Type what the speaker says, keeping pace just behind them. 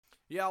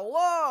Yeah,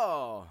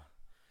 hello!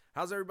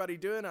 How's everybody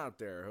doing out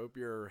there? Hope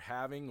you're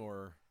having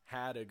or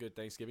had a good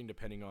Thanksgiving,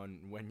 depending on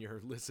when you're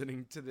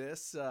listening to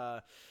this.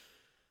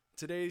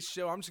 Today's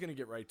show, I'm just going to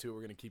get right to it. We're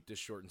going to keep this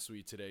short and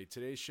sweet today.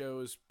 Today's show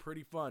is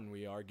pretty fun.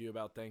 We argue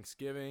about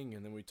Thanksgiving,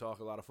 and then we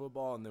talk a lot of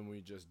football, and then we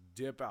just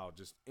dip out,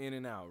 just in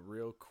and out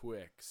real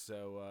quick.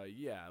 So,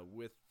 yeah,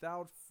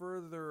 without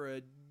further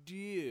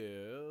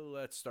ado,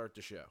 let's start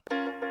the show.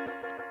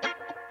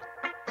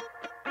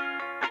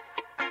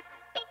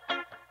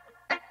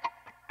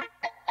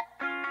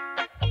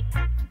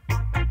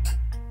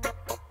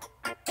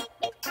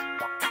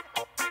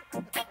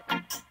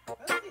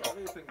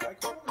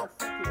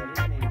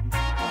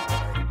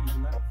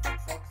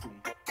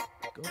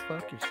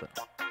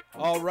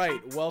 All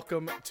right,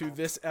 welcome to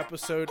this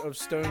episode of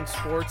Stone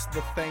Sports,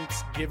 the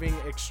Thanksgiving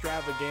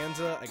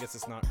extravaganza. I guess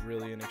it's not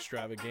really an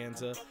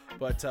extravaganza,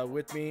 but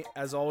with me,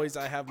 as always,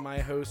 I have my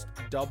host,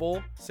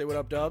 Double. Say what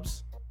up,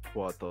 Dubs.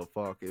 What the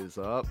fuck is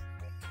up?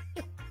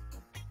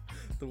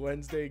 The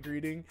Wednesday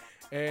greeting.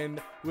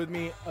 And with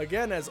me,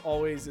 again, as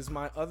always, is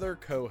my other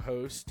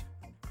co-host,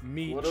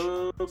 Meech. What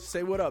up?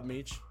 Say what up,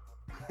 Meech.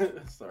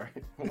 Sorry.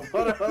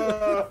 What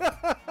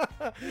up?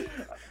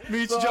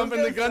 Meech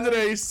jumping the gun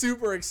today. He's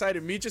super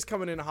excited. Meech is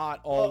coming in hot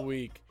all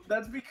week.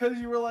 That's because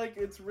you were like,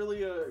 it's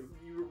really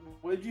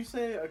what did you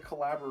say? A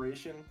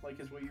collaboration, like,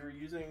 is what you were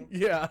using?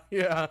 Yeah.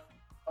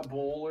 A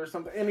bowl or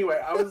something. Anyway,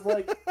 I was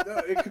like, no,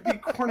 it could be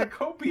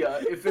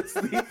cornucopia if it's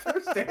the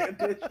Thursday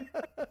edition.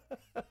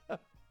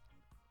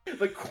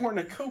 The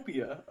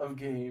cornucopia of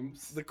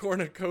games. The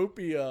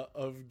cornucopia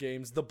of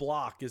games. The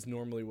block is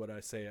normally what I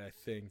say, I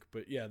think.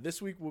 But yeah,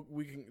 this week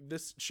we can.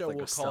 This show like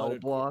we'll a call cell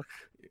it. block.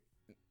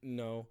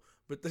 No,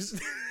 but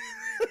this.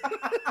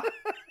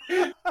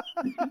 No.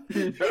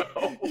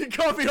 You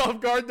caught me off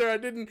guard there. I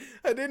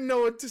didn't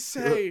know what to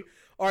say.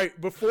 All right,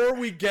 before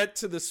we get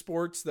to the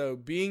sports, though,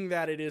 being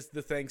that it is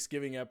the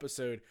Thanksgiving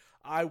episode,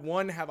 I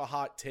have a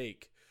hot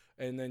take.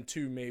 And then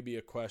 2, maybe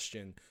a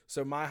question.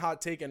 So my hot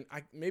take, and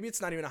maybe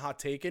it's not even a hot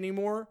take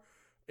anymore.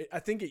 I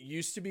think it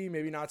used to be,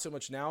 maybe not so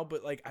much now,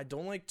 but like I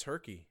don't like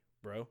turkey,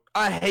 bro.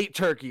 I hate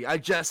turkey. I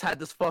just had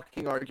this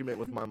fucking argument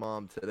with my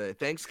mom today.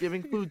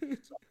 Thanksgiving food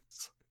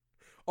sucks.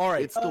 All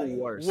right, it's the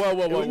worst. Whoa.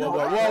 Hold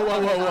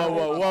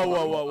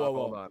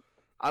on.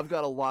 I've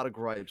got a lot of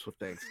gripes with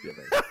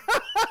Thanksgiving.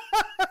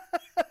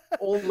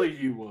 Only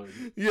you would.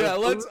 Yeah,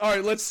 let's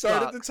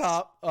start at the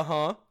top.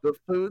 The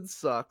food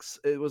sucks.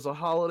 It was a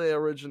holiday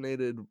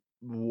originated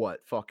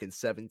fucking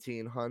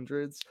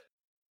 1700s.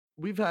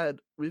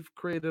 We've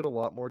created a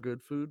lot more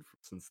good food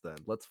since then.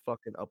 Let's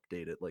fucking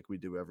update it like we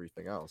do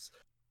everything else.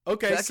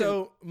 Okay, Second,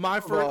 so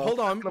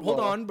hold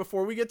on.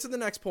 Before we get to the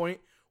next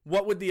point,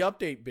 what would the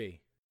update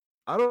be?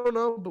 I don't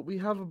know, but we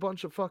have a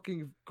bunch of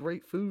fucking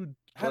great food.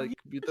 Have like,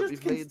 you that just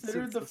we've made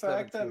considered since the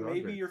fact that 1700s.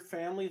 maybe your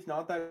family's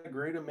not that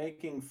great at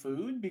making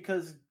food?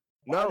 Because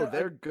No,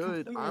 they're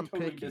good. I'm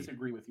totally picky.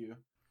 disagree with you.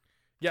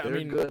 Yeah,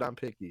 They're good. I'm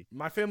picky.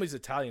 My family's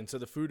Italian, so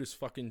the food is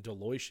fucking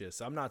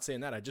delicious. I'm not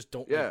saying that. I just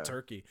don't Yeah. like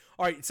turkey.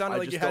 All right, it sounded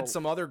like you had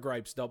some other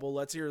gripes, Double.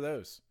 Let's hear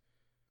those.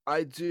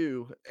 I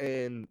do,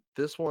 and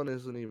this one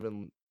isn't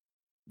even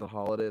the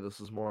holiday.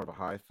 This is more of a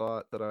high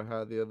thought that I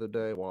had the other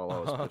day while I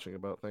was pitching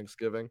about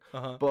Thanksgiving.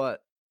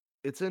 But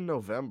it's in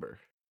November,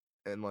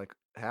 and like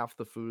half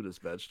the food is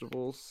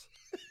vegetables.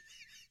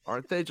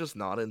 Aren't they just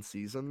not in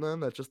season then?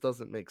 That just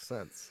doesn't make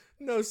sense.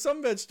 No,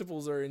 some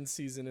vegetables are in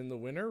season in the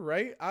winter,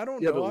 right? I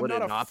don't know. I'm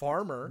not a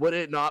farmer. Would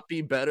it not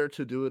be better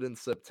to do it in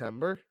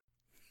September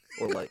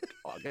or like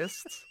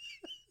August?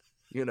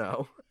 You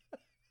know,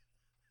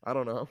 I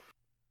don't know.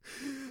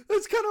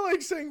 That's kind of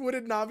like saying, would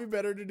it not be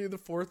better to do the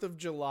 4th of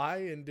July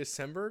in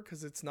December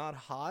because it's not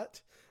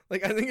hot?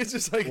 Like, I think it's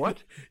just like,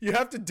 what? You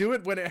have to do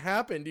it when it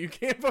happened. You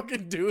can't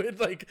fucking do it.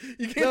 Like,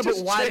 you can't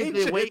just change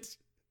it. Wait?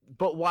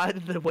 But why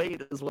did they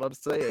wait is what I'm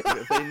saying.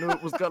 If they knew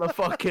it was going to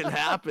fucking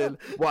happen,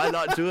 why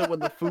not do it when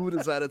the food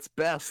is at its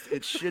best?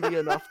 It's shitty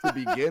enough to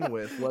begin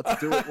with. Let's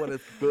do it when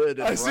it's good.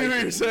 And I see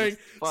what you're saying.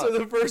 So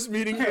the first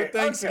meeting for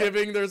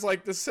Thanksgiving, okay. There's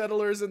like the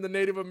settlers and the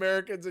Native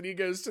Americans, and he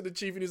goes to the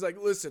chief and he's like,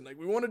 listen, like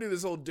we want to do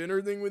this whole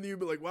dinner thing with you,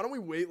 but like why don't we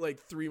wait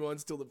like 3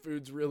 months till the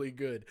food's really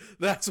good?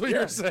 That's what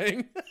you're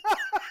saying?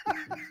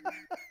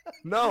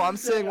 No, I'm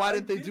saying why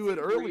didn't they do it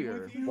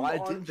earlier? Why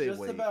didn't they just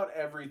wait? About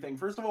everything.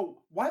 First of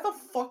all, why the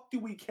fuck do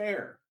we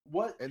care?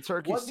 What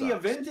the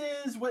event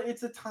is?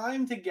 It's a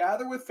time to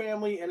gather with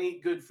family and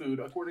eat good food,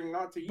 according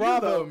not to you.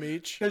 Bravo, though,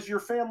 Meech. Because your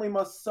family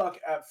must suck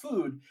at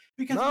food.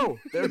 Because no,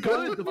 they're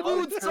good. The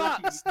food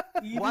sucks.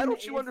 Why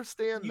don't you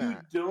understand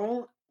that? You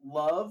don't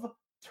love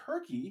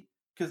turkey,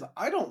 because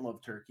I don't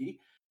love turkey.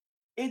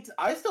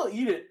 I still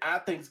eat it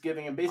at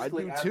Thanksgiving and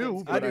basically I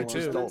do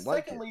too. Don't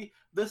like secondly,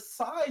 the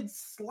sides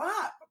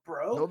slap,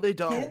 bro. No, they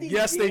don't.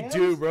 Yes, they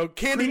do, bro.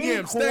 Candied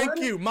yams. Thank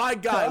you, my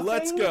guy. Stuffing?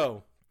 Let's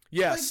go.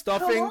 Yeah, like,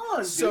 stuffing,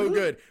 on, so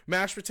good.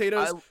 Mashed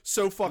potatoes,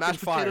 so fucking mashed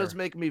fire. Mashed potatoes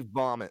make me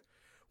vomit.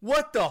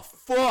 What the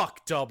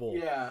fuck, Double?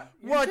 Yeah.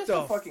 What just the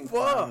a fucking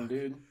fuck, clown,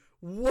 dude?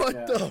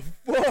 What the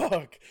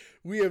fuck?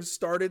 We have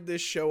started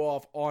this show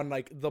off on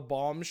like the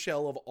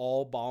bombshell of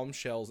all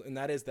bombshells, and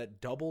that is that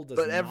Double does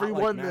not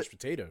like mashed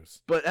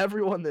potatoes. But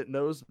everyone that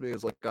knows me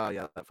is like, oh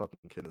yeah, that fucking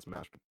kid is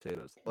mashed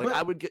potatoes. Like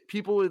I would get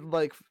people would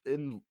like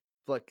in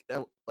like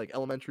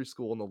elementary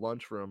school in the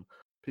lunchroom,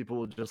 people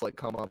would just like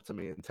come up to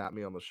me and tap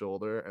me on the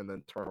shoulder and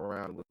then turn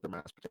around with their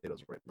mashed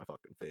potatoes right in my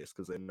fucking face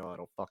because they know I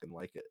don't fucking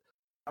like it.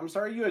 I'm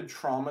sorry you had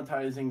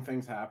traumatizing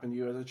things happen to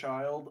you as a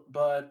child,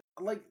 but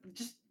like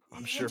just.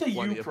 I'm sure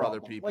plenty of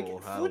other people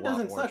had a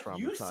lot more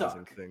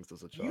traumatizing things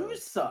as a child. You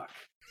suck.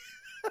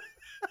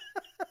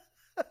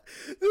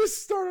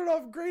 This started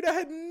off great. I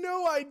had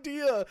no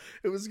idea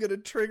it was going to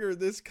trigger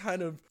this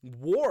kind of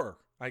war,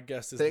 I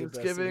guess is Thanksgiving,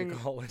 the best thing to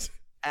call it.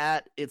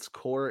 At its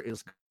core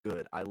is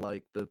good. I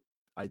like the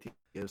idea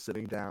of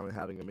sitting down and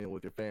having a meal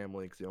with your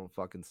family because you don't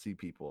fucking see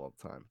people all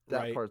the time.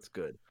 That part's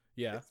good.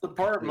 Yeah. It's the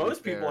part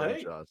most people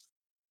hate.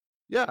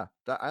 Yeah,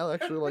 I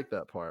actually like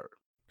that part.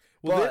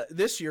 Well,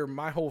 this year,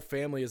 my whole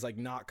family is like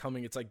not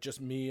coming. It's like just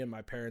me and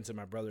my parents and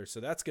my brother. So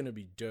that's going to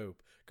be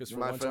dope. Because for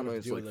once I'm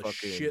going to deal with a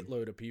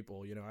shitload of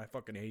people. You know, I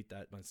fucking hate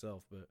that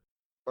myself. But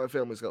my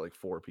family's got like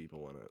 4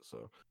 people in it.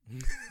 So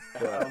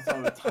I also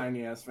have a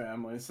tiny ass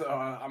family. So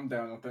I'm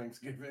down on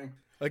Thanksgiving.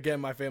 Again,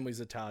 my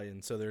family's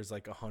Italian. So there's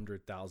like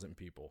 100,000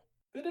 people.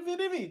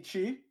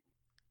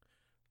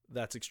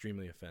 That's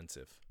extremely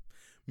offensive.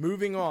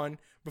 Moving on.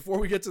 Before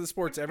we get to the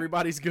sports,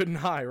 everybody's good and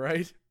high,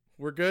 right?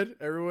 We're good?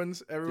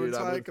 Everyone's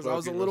high? Because I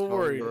was a little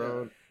worried.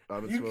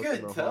 You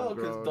could tell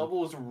because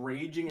Double was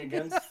raging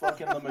against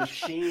fucking the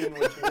machine,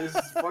 which is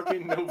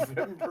fucking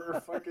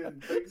November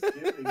fucking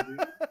Thanksgiving,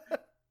 dude.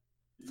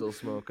 Still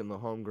smoking the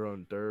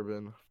homegrown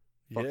Durban.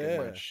 Fucking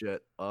my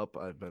shit up.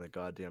 I've been a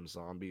goddamn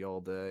zombie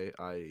all day.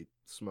 I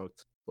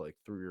smoked like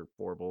 3 or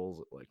 4 bowls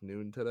at like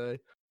noon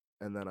today.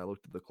 And then I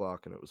looked at the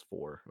clock and it was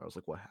 4. And I was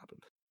like, what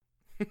happened?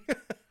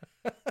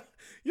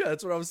 Yeah,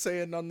 that's what I was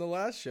saying on the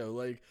last show.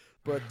 Like,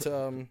 but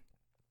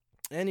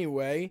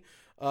anyway,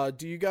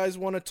 do you guys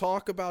want to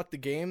talk about the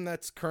game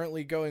that's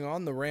currently going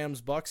on, the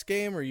Rams-Bucks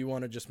game, or you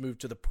want to just move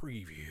to the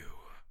preview?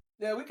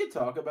 Yeah, we could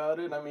talk about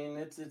it. I mean,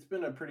 it's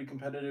been a pretty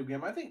competitive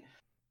game. I think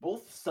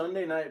both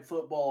Sunday Night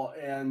Football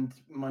and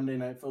Monday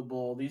Night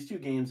Football, these 2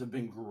 games have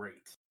been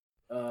great.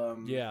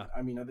 Yeah.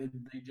 I mean,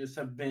 they just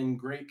have been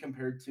great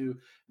compared to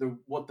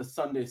what the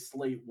Sunday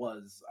slate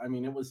was. I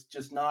mean, it was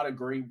just not a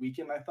great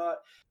weekend, I thought.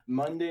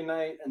 Monday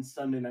night and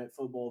Sunday Night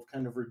Football have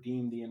kind of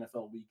redeemed the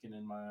NFL weekend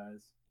in my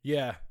eyes.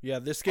 Yeah,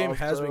 this game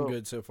has been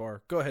good so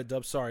far. Go ahead,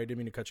 Dub. Sorry, I didn't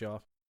mean to cut you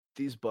off.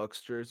 These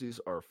Bucks jerseys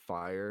are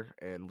fire,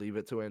 and leave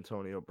it to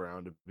Antonio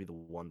Brown to be the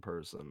one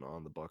person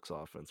on the Bucks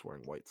offense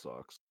wearing white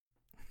socks.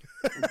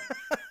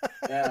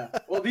 Yeah.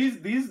 Well, these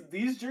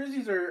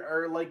jerseys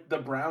are like the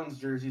Browns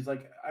jerseys.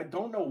 Like, I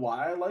don't know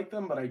why I like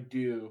them, but I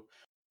do.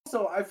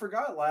 Also, I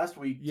forgot last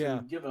week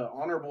to give an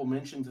honorable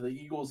mention to the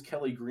Eagles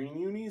Kelly Green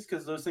unis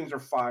because those things are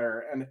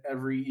fire, and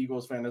every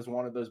Eagles fan has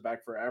wanted those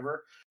back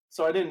forever.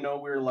 So I didn't know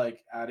we were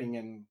like adding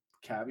in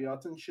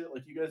caveats and shit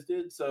like you guys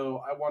did.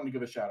 So I wanted to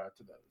give a shout out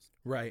to those.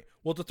 Right.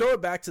 Well, to throw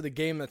it back to the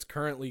game that's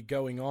currently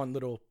going on,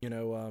 little,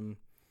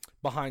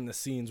 behind the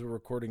scenes, we're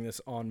recording this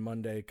on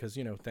Monday because,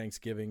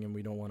 Thanksgiving, and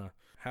we don't want to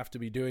have to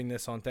be doing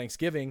this on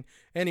Thanksgiving.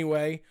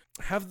 Anyway,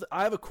 I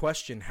have a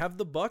question. Have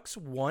the Bucks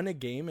won a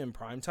game in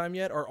primetime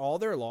yet? Are all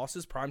their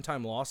losses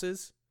primetime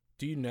losses?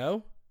 Do you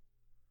know?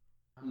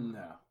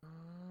 No.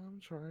 I'm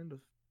trying to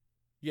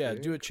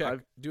think. Do a check.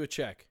 Do a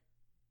check.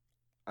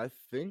 I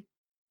think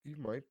you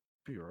might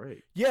be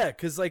right. Yeah,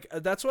 because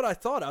that's what I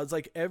thought. I was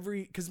like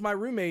because my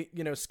roommate,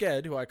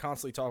 Sked, who I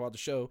constantly talk about the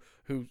show,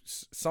 who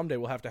someday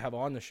we'll have to have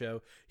on the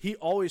show, he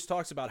always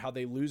talks about how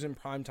they lose in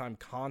primetime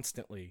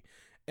constantly.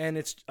 And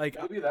it's like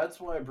maybe that's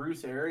why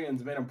Bruce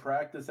Arians made him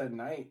practice at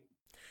night.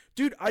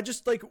 Dude, I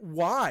just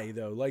why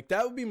though?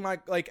 That would be my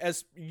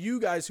as you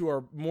guys who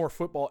are more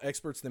football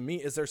experts than me,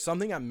 is there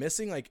something I'm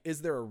missing?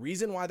 Is there a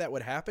reason why that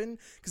would happen?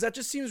 Because that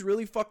just seems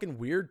really fucking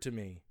weird to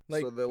me.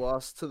 So they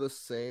lost to the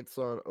Saints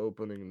on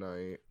opening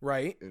night,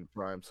 right? In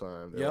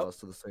primetime. They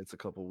lost to the Saints a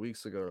couple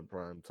weeks ago in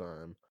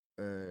primetime.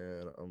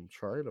 And I'm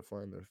trying to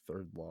find their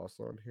 3rd loss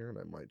on here, and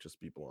I might just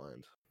be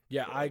blind.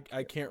 Yeah,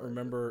 I can't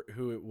remember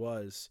who it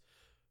was.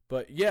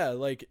 But yeah,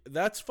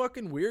 that's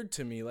fucking weird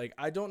to me.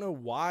 I don't know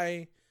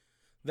why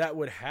that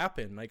would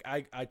happen.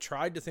 I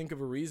tried to think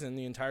of a reason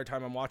the entire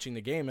time I'm watching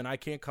the game, and I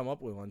can't come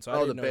up with one.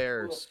 So the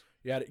Bears.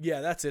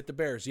 Yeah, that's it. The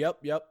Bears.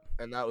 Yep.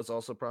 And that was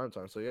also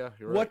primetime. So yeah,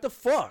 you're right. What the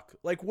fuck?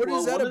 What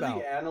is that about? One of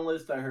the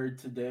analysts I heard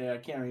today, I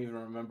can't even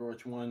remember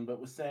which one, but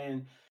was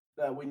saying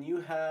that when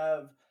you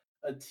have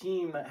a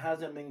team that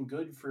hasn't been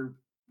good for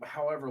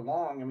however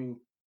long,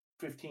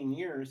 15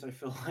 years, I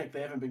feel like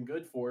they haven't been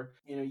good for.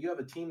 You have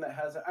a team that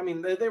hasn't.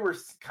 They were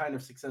kind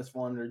of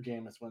successful under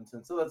Jameis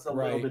Winston, so that's a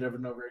little bit of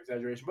an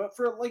over-exaggeration. But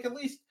for at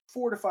least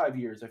 4 to 5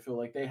 years, I feel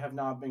like they have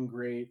not been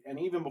great. And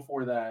even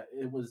before that,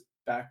 it was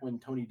back when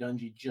Tony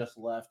Dungy just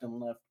left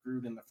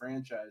Gruden the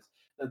franchise,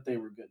 that they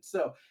were good.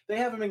 So they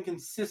haven't been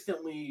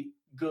consistently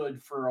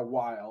good for a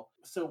while.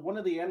 So one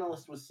of the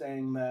analysts was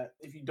saying that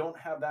if you don't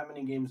have that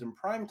many games in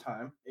prime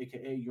time,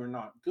 aka you're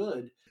not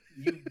good,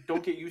 you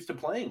don't get used to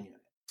playing in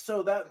it.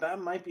 So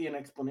that might be an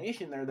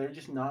explanation there. They're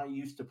just not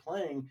used to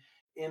playing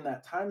in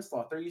that time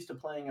slot. They're used to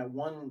playing at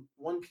 1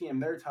 p.m.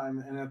 their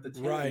time and at the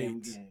 10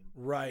 a.m. game.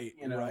 Right.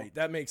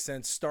 That makes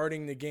sense.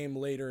 Starting the game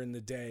later in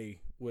the day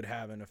would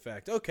have an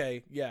effect.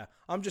 Okay, yeah.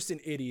 I'm just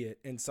an idiot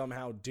and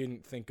somehow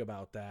didn't think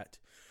about that.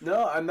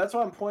 No, and that's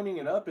why I'm pointing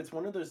it up. It's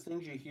one of those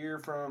things you hear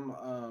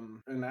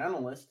from an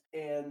analyst,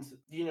 and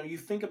you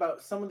think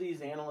about some of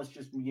these analysts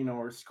just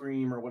or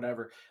scream or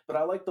whatever. But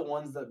I like the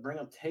ones that bring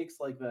up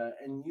takes like that,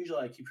 and usually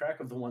I keep track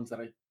of the ones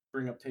that I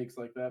bring up takes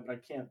like that, but I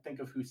can't think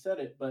of who said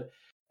it. But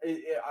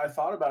I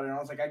thought about it, and I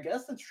was like, I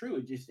guess that's true.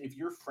 It just if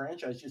your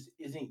franchise just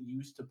isn't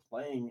used to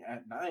playing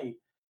at night,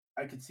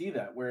 I could see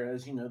that.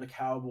 Whereas, the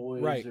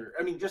Cowboys or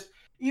just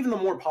even the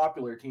more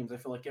popular teams, I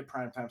feel like get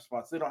primetime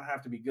spots. They don't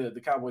have to be good.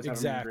 The Cowboys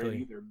haven't been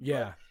great either.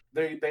 Yeah.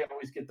 They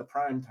always get the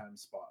primetime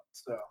spot.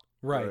 So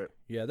Right.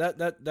 Yeah,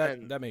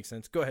 that makes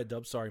sense. Go ahead,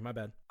 Dub. Sorry, my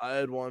bad. I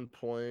had one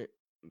point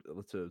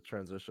to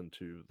transition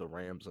to the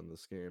Rams in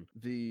this game.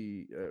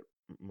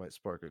 Might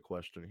spark a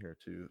question here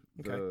too.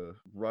 Okay. The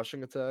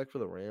rushing attack for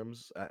the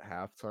Rams at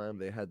halftime,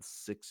 they had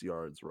 6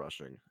 yards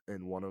rushing,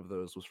 and one of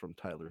those was from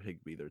Tyler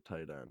Higbee, their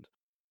tight end.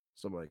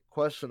 So my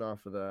question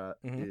off of that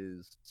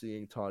is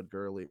seeing Todd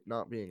Gurley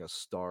not being a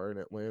star in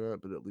Atlanta,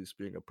 but at least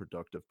being a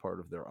productive part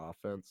of their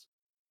offense.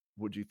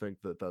 Would you think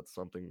that that's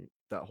something,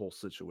 that whole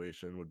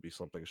situation would be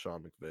something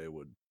Sean McVay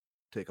would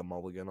take a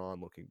mulligan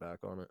on looking back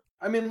on it?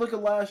 I mean, look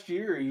at last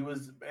year. You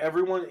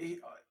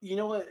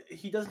know what?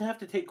 He doesn't have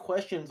to take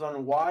questions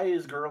on why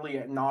is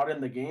Gurley not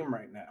in the game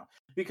right now.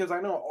 Because I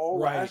know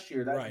last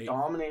year that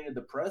dominated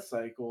the press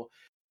cycle.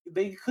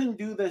 They couldn't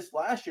do this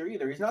last year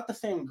either. He's not the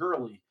same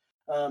Gurley.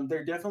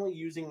 They're definitely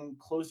using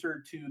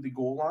closer to the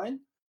goal line.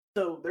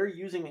 So they're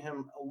using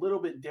him a little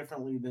bit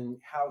differently than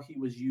how he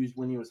was used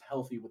when he was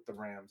healthy with the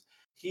Rams.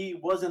 He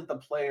wasn't the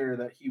player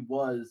that he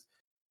was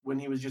when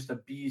he was just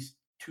a beast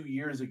 2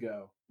 years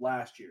ago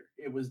last year.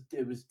 It was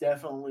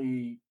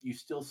definitely, you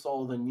still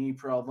saw the knee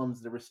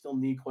problems. There were still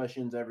knee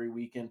questions every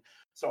weekend.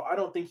 So I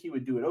don't think he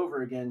would do it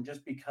over again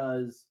just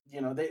because,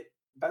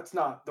 that's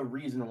not the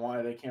reason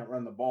why they can't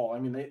run the ball. I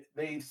mean,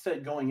 they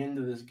said going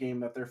into this game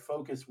that their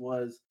focus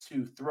was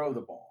to throw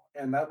the ball.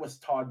 And that was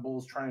Todd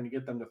Bowles trying to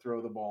get them to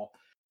throw the ball.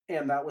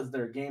 And that was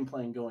their game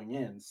plan going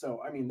in.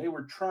 So, I mean, they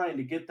were trying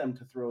to get them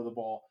to throw the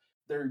ball.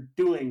 They're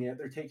doing it.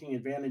 They're taking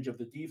advantage of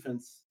the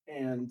defense.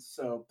 And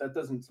so that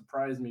doesn't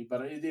surprise me.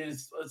 But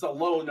it's a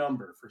low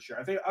number for sure.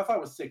 I thought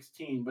it was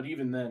 16, but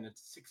even then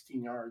it's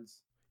 16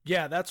 yards.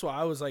 Yeah, that's why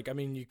I was like, I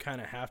mean, you kind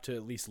of have to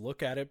at least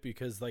look at it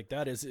because, like,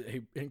 that is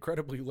an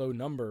incredibly low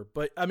number.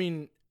 But, I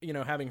mean,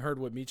 having heard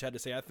what Meach had to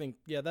say, I think,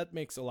 yeah, that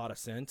makes a lot of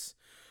sense.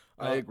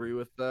 I agree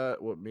with that,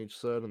 what Meach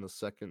said. And the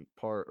second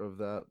part of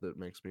that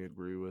makes me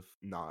agree with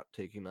not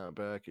taking that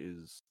back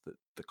is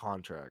the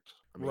contract.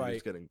 I mean,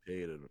 he's getting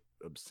paid an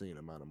obscene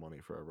amount of money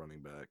for a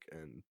running back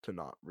and to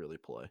not really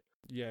play.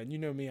 Yeah, and you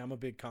know me, I'm a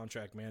big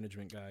contract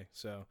management guy,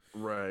 so.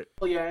 Right.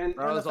 Well, yeah, and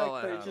the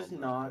fact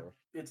that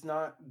it's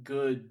not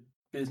good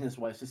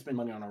business-wise to spend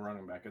money on a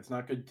running back. It's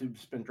not good to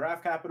spend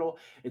draft capital.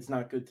 It's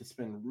not good to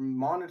spend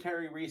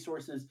monetary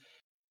resources.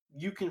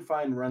 You can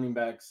find running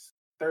backs.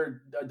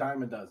 They're a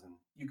dime a dozen.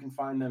 You can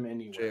find them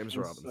anywhere. James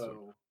Robinson.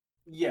 So,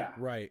 yeah.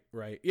 Right.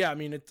 Yeah, I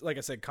mean, it's like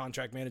I said,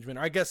 contract management.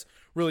 I guess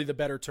really the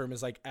better term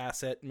is like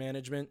asset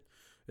management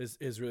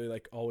is really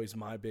like always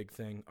my big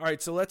thing. All right,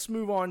 so let's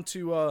move on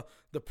to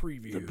the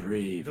preview. The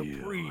preview.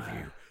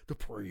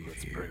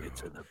 Let's bring it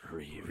to the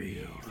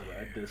preview.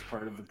 This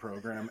part of the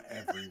program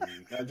every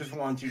week. I just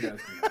want you guys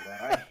to know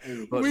that.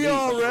 We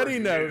already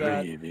know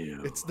that.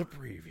 It's the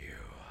preview.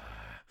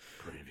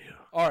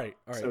 All right.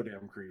 So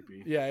damn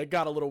creepy. Yeah, it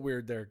got a little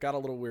weird there.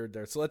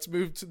 So let's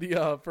move to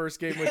the first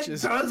game, which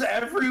is does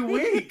every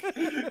week.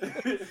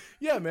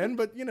 Yeah, man.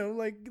 But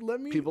let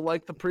me. People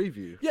like the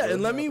preview. Yeah,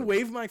 and let me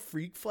wave my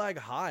freak flag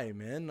high,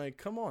 man. Like,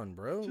 come on,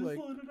 bro. Just like,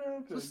 let it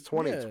happen. This is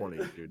 2020,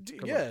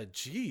 dude. Yeah,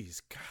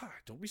 jeez, God,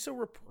 don't be so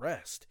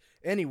repressed.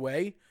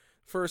 Anyway,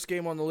 first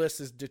game on the list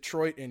is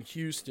Detroit and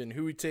Houston.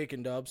 Who we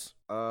taking, Dubs?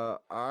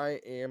 I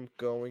am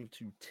going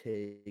to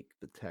take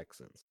the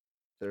Texans.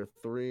 They're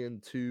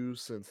 3-2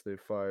 since they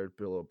fired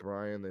Bill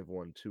O'Brien. They've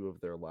won 2 of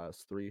their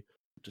last 3.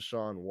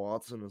 Deshaun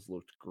Watson has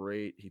looked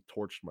great. He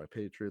torched my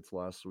Patriots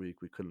last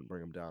week. We couldn't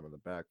bring him down in the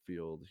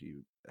backfield.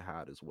 He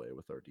had his way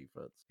with our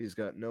defense. He's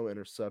got no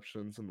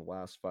interceptions in the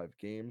last 5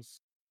 games.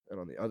 And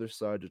on the other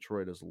side,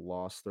 Detroit has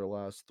lost their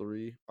last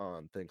 3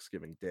 on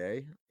Thanksgiving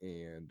Day,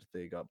 and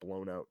they got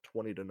blown out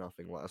 20-0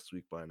 last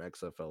week by an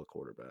XFL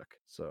quarterback.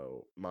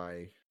 So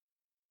my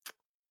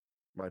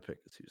pick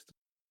is Houston.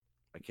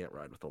 I can't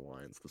ride with the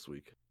Lions this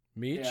week.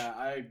 Meach? Yeah,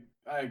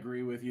 I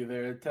agree with you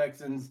there.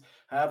 Texans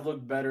have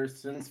looked better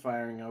since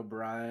firing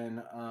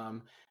O'Brien,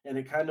 and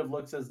it kind of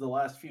looks as the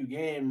last few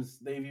games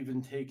they've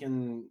even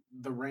taken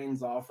the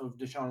reins off of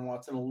Deshaun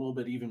Watson a little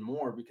bit even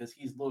more because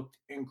he's looked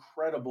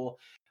incredible.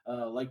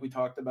 Like we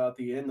talked about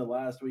the end of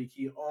last week,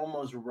 he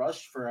almost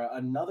rushed for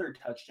another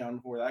touchdown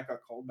before that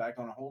got called back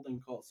on a holding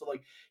call. So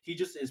like he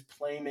just is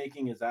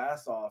playmaking his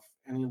ass off,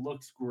 and he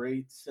looks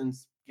great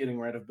since getting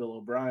rid of Bill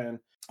O'Brien.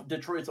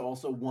 Detroit's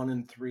also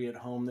 1-3 at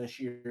home this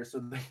year,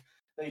 so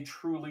they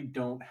truly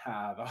don't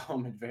have a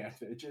home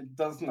advantage. It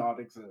does not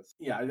exist.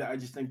 Yeah, I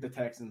just think the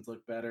Texans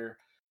look better.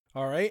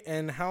 All right,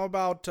 and how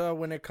about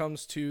when it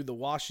comes to the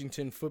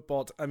Washington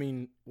Football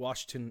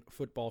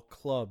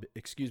Club,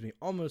 excuse me,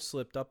 almost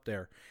slipped up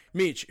there.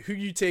 Meech, who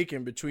you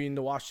taking between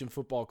the Washington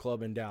Football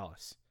Club and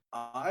Dallas?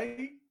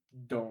 I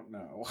don't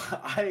know.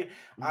 I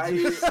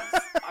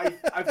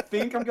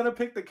think I'm gonna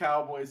pick the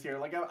Cowboys here.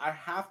 Like I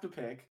have to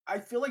pick. I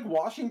feel like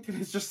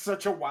Washington is just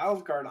such a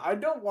wild card. I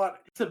don't want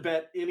to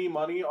bet any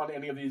money on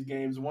any of these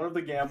games. One of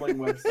the gambling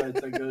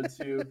websites I go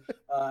to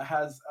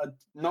has a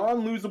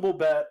non-losable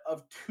bet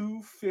of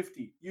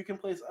 $250. You can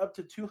place up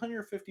to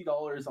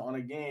 $250 on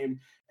a game,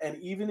 and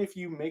even if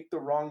you make the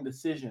wrong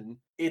decision,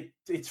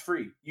 it's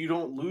free. You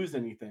don't lose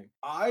anything.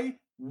 I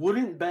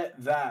wouldn't bet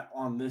that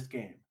on this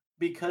game,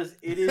 because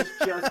it is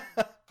just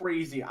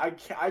crazy. I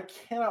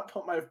cannot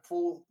put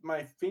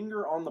my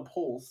finger on the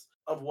pulse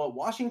of what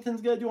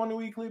Washington's going to do on a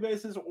weekly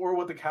basis or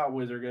what the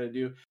Cowboys are going to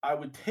do. I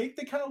would take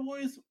the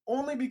Cowboys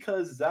only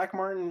because Zach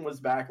Martin was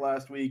back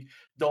last week.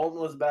 Dalton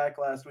was back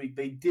last week.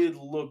 They did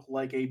look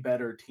like a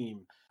better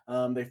team.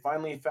 They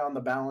finally found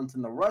the balance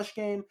in the rush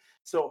game.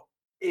 So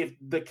if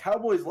the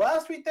Cowboys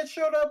last week that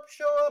show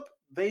up,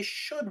 they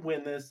should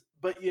win this,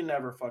 but you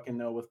never fucking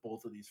know with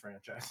both of these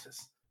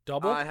franchises.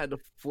 Double? I had to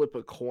flip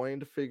a coin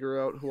to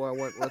figure out who I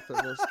went with in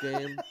this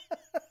game.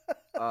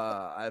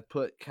 I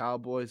put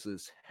Cowboys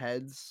as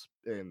heads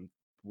and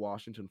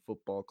Washington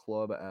Football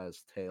Club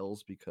as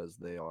tails because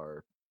they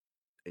are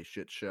a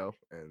shit show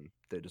and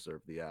they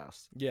deserve the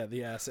ass. Yeah,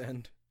 the ass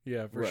end.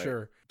 Yeah, for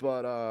sure.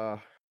 But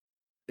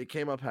it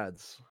came up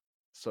heads,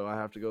 so I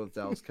have to go with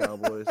Dallas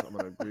Cowboys. I'm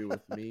going to agree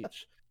with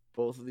Meech.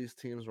 Both of these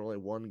teams are only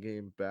one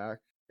game back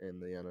in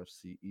the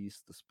NFC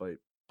East, despite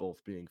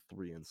both being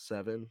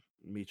 3-7.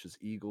 Meech's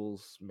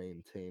Eagles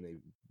maintain a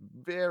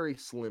very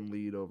slim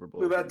lead over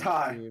both. Look at that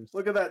tie. Teams.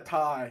 Look at that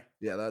tie.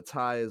 Yeah, that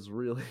tie is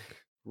really,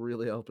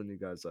 really helping you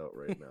guys out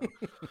right now.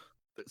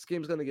 This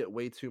game's going to get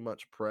way too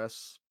much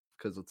press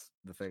because it's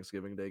the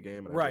Thanksgiving Day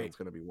game and everyone's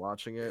going to be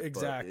watching it.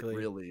 Exactly. But it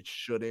really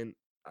shouldn't.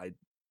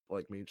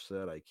 Like Meech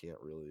said, I can't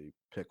really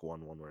pick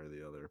one way or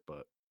the other,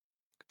 but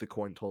the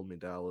coin told me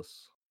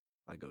Dallas.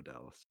 I go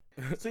Dallas.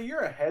 So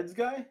you're a heads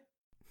guy?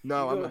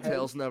 No, I'm a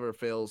tails never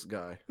fails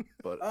guy.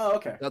 But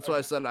okay. That's why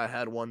I said I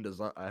had one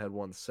design. I had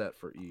one set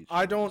for each.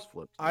 I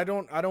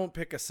don't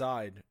pick a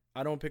side.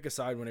 I don't pick a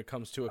side when it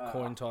comes to a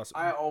coin toss.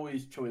 I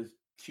always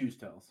choose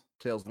tails.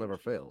 Tails never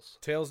fails.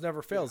 Tails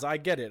never fails. I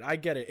get it.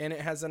 And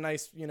it has a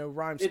nice,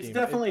 rhyme scheme. It's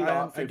definitely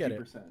not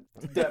 50%.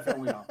 It's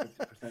definitely not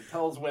 50%.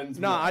 Tails wins.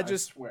 No, I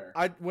swear.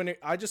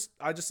 I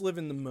just live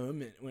in the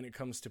moment when it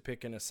comes to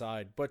picking a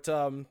side. But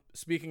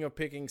speaking of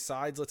picking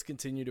sides, let's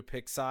continue to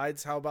pick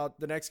sides. How about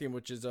the next game,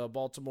 which is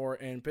Baltimore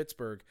and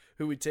Pittsburgh?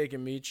 Who we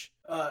taking, Meech?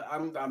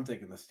 I'm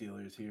taking the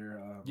Steelers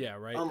here. Yeah,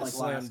 right. Unlike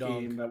last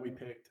game that we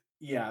picked.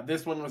 Yeah,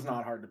 this one was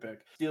not hard to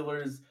pick.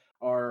 Steelers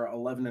are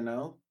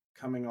 11-0,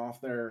 coming off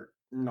their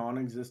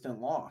non-existent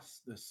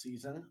loss this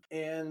season,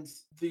 and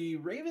the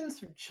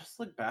Ravens just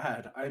look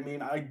bad. I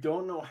mean, I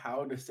don't know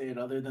how to say it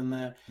other than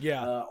that.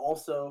 Yeah.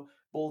 Also,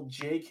 both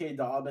J.K.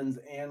 Dobbins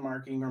and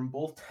Mark Ingram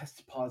both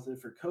tested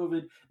positive for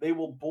COVID. They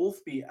will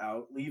both be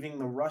out, leaving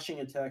the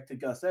rushing attack to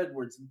Gus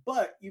Edwards.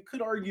 But you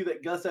could argue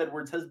that Gus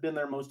Edwards has been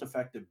their most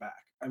effective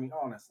back. I mean,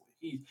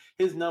 honestly,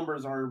 his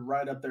numbers are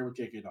right up there with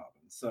J.K. Dobbins.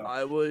 So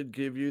I would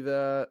give you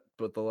that,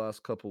 but the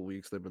last couple of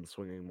weeks they've been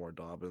swinging more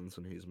Dobbins,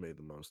 and he's made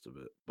the most of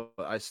it.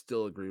 But I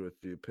still agree with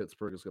you.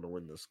 Pittsburgh is going to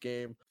win this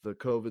game. The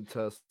COVID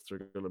tests are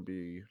going to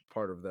be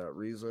part of that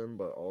reason,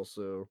 but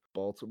also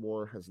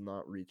Baltimore has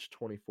not reached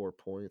 24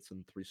 points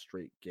in 3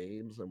 straight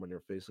games, and when you're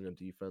facing a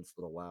defense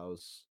that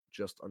allows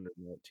just under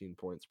 19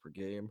 points per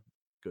game,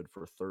 good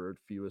for third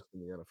fewest in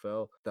the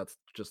NFL, that's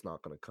just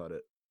not going to cut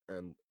it.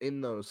 And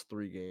in those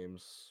 3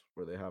 games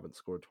where they haven't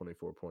scored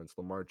 24 points,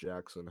 Lamar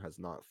Jackson has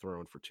not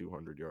thrown for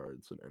 200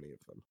 yards in any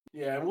of them.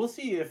 Yeah, and we'll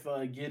see if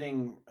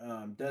getting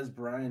Dez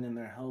Bryant in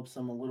there helps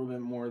him a little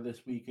bit more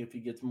this week if he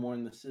gets more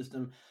in the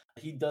system.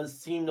 He does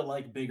seem to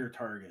like bigger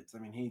targets. I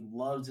mean, he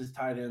loves his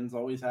tight ends,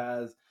 always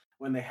has.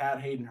 When they had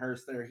Hayden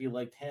Hurst there, he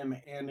liked him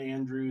and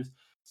Andrews.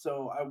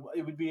 So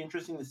it would be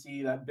interesting to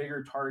see that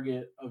bigger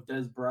target of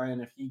Dez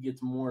Bryant if he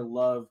gets more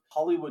love.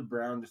 Hollywood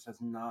Brown just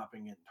has not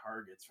been getting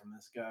targets from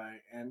this guy.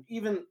 And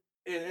even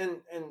and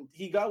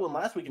he got one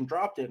last week and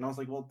dropped it. And I was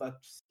like, well,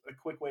 that's a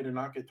quick way to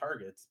not get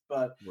targets.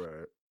 But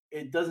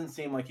it doesn't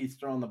seem like he's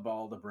throwing the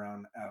ball to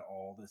Brown at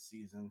all this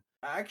season.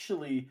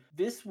 Actually,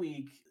 this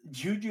week,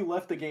 Juju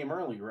left the game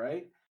early,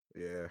 right?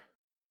 Yeah.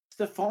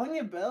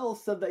 Stephania Bell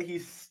said that he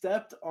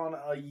stepped on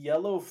a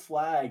yellow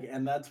flag,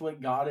 and that's what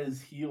got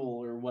his heel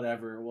or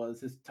whatever it was,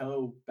 his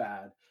toe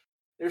bad.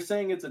 They're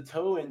saying it's a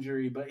toe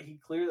injury, but it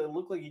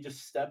looked like he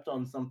just stepped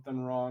on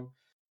something wrong.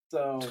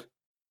 So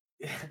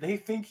they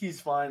think he's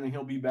fine and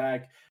he'll be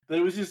back. But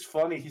it was just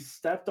funny. He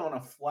stepped on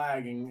a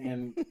flag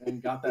and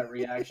got that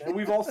reaction. And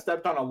we've all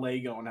stepped on a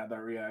Lego and had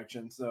that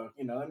reaction. So,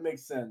 that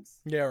makes sense.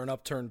 Yeah, or an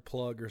upturned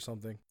plug or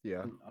something.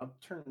 Yeah. An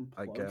upturned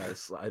plug. I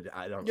guess.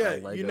 I don't Yeah,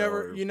 know.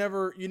 you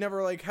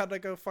never like had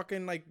like a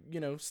fucking like,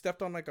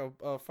 stepped on like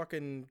a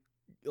fucking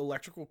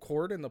electrical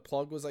cord and the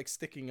plug was like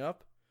sticking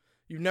up.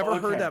 You've never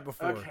heard that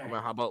before. Okay. I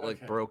mean, how about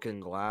like broken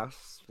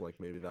glass? Like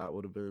maybe that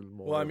would have been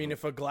more. Well, I mean,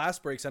 if a glass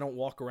breaks, I don't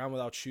walk around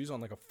without shoes on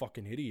like a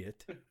fucking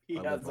idiot. He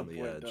I has live on the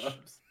point, edge.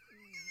 Dubs.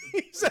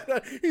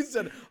 He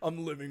said,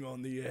 I'm living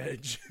on the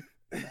edge.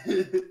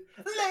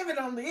 Living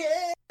on the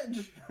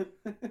edge.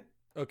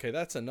 Okay,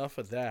 that's enough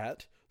of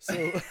that.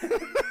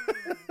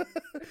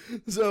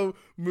 So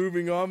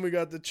moving on, we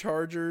got the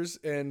Chargers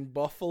and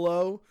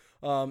Buffalo.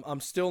 I'm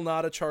still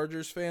not a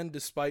Chargers fan,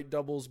 despite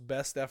Double's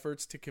best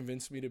efforts to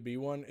convince me to be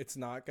one. It's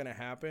not going to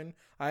happen.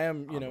 I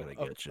am,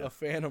 a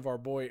fan of our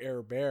boy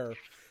Air Bear.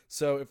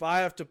 So if I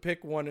have to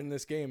pick one in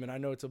this game, and I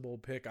know it's a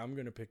bold pick, I'm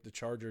going to pick the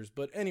Chargers.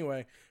 But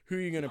anyway, who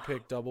are you going to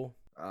pick, Double?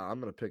 I'm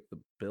going to pick the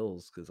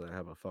Bills because I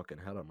have a fucking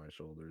head on my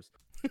shoulders.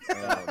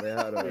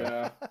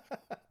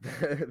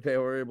 They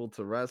were able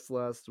to rest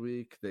last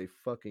week. They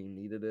fucking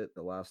needed it.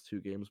 The last 2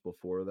 games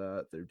before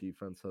that, their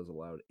defense has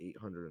allowed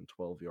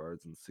 812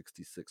 yards and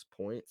 66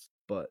 points.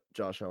 But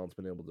Josh Allen's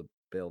been able to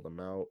bail them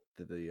out.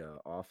 The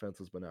offense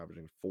has been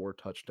averaging 4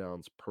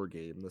 touchdowns per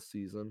game this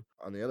season.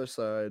 On the other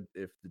side,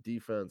 if the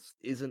defense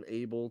isn't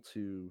able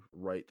to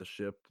right the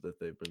ship that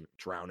they've been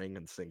drowning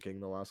and sinking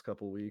the last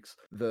couple of weeks,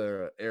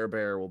 the Air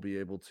Bear will be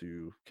able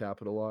to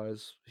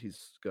capitalize.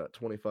 He's got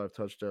 25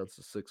 touchdowns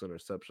to 6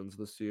 interceptions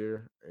this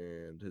year,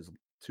 and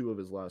 2 of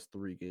his last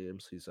 3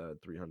 games, he's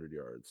had 300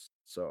 yards.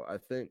 So I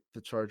think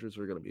the Chargers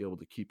are going to be able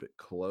to keep it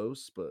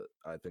close, but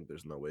I think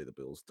there's no way the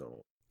Bills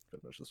don't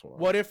finish this one off.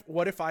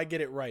 What if I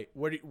get it right?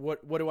 What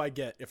do I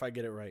get if I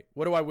get it right?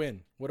 What do I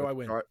win? What do I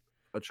win?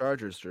 A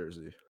Chargers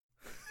jersey.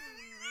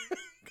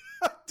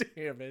 God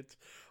damn it.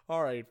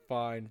 All right,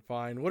 fine.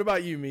 What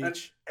about you,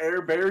 Meech? An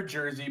Air Bear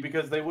jersey,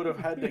 because they would have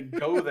had to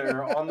go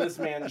there on this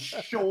man's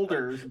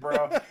shoulders,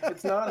 bro.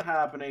 It's not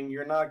happening.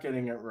 You're not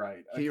getting it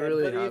right. Okay? He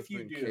really has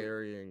been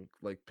carrying,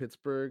 like,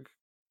 Pittsburgh.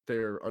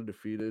 They're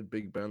undefeated.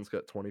 Big Ben's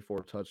got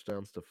 24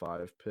 touchdowns to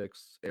 5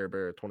 picks. Air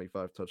Bear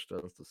 25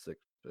 touchdowns to 6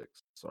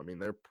 picks. So, I mean,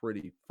 they're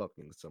pretty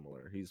fucking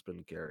similar. He's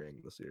been carrying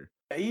this year.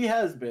 He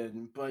has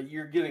been, but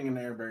you're getting an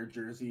Air Bear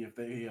jersey if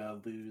they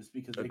lose,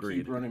 because they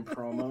keep running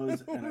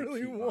promos and I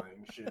keep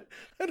buying shit.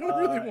 I don't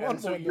really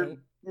want one.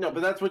 No,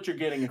 but that's what you're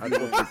getting if you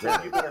win.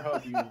 So you better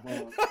hope you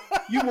won't.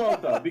 You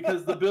won't, though,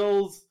 because the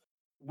Bills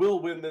will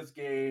win this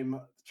game.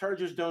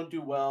 Chargers don't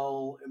do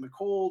well in the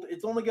cold.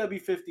 It's only going to be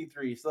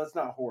 53, so that's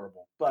not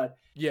horrible. But,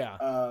 yeah,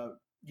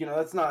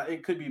 that's not –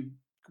 it could be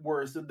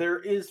worse. There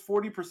is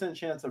 40%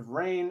 chance of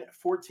rain,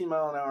 14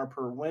 mile an hour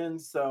per wind.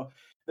 So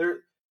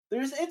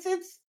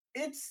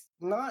it's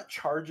not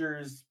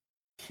Chargers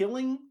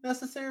killing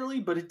necessarily,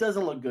 but it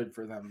doesn't look good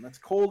for them. That's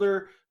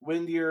colder,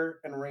 windier,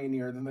 and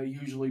rainier than they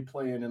usually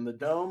play in the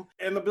Dome.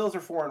 And the Bills are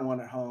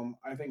 4-1 at home.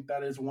 I think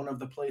that is one of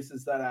the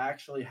places that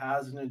actually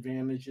has an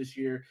advantage this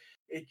year.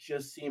 It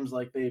just seems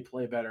like they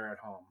play better at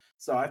home.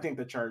 So I think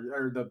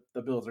the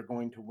Bills are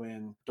going to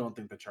win. Don't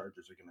think the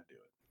Chargers are going to do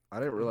it. I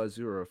didn't realize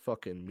you were a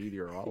fucking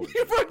meteorologist.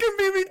 You fucking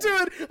beat me to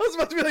it. I was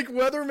about to be like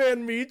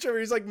Weatherman Meech, or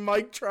he's like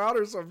Mike Trout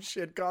or some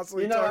shit,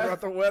 constantly talking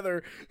about the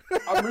weather.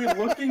 I'm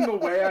relooking the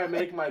way I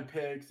make my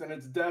picks, and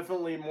it's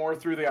definitely more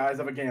through the eyes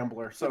of a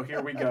gambler. So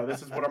here we go.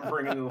 This is what I'm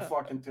bringing to the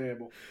fucking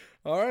table.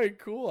 All right,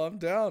 cool. I'm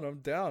down.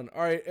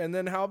 All right, and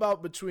then how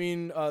about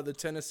between the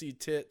Tennessee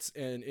Tits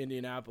and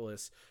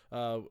Indianapolis?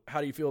 How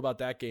do you feel about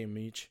that game,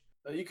 Meech?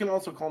 You can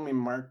also call me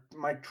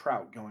Mike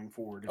Trout going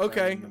forward.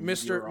 Okay,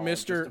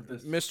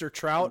 Mr.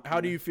 Trout.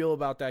 How do you feel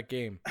about that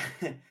game?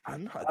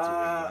 I'm not doing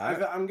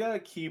that. I'm gonna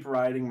keep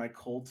riding my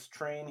Colts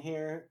train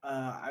here.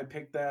 I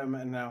picked them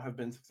and now have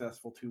been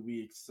successful 2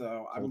 weeks,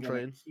 so I'm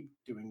gonna keep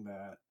doing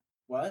that.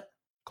 What?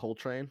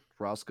 Coltrane,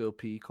 Roscoe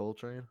P.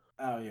 Coltrane.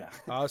 Oh yeah.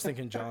 I was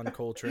thinking John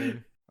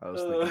Coltrane. I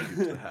was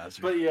thinking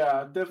Hazard. But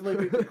yeah, definitely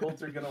think the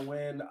Colts are gonna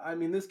win. I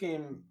mean, this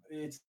game,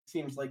 it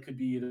seems like could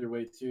be either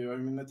way too. I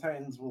mean, the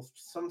Titans will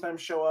sometimes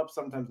show up,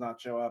 sometimes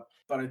not show up,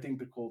 but I think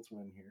the Colts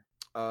win here.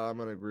 I'm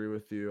gonna agree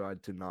with you. I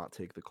did not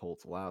take the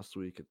Colts last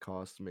week. It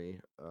cost me.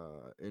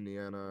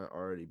 Indiana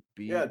already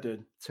beat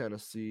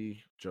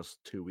Tennessee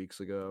just 2 weeks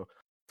ago.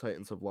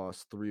 Titans have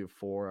lost 3 of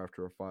 4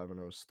 after a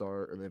 5-0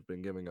 start, and they've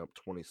been giving up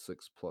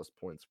 26 plus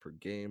points per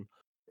game.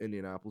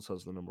 Indianapolis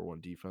has the number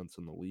 1 defense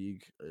in the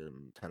league,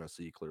 and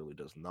Tennessee clearly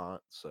does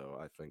not. So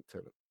I think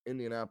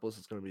Indianapolis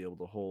is going to be able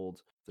to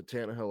hold the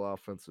Tannehill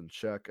offense in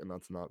check, and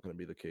that's not going to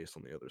be the case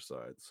on the other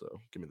side. So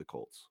give me the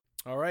Colts.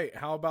 All right.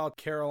 How about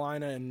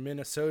Carolina and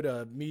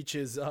Minnesota?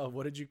 Meech's,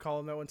 what did you call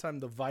them that one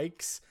time? The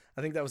Vikes?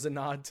 I think that was a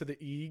nod to the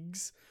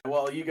Eags.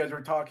 Well, you guys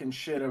were talking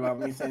shit about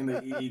me saying the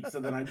Eags, so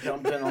then I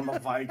jumped in on the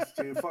Vikes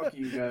too. Fuck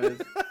you guys.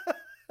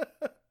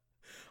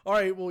 All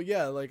right. Well,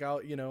 yeah, like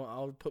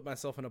I'll put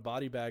myself in a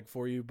body bag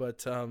for you,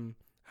 but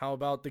how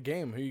about the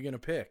game? Who are you gonna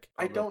pick?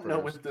 I I'll go don't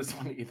know first. with this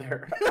one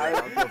either.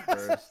 I'll go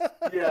first.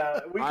 Yeah,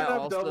 we can I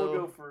have Double also-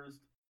 go first.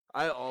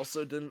 I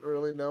also didn't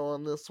really know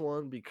on this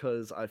one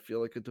because I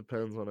feel like it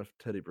depends on if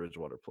Teddy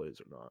Bridgewater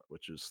plays or not,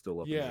 which is still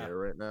up in Yeah. the air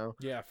right now.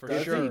 Yeah, for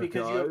Does sure. it?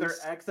 Because you have their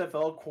Does-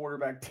 XFL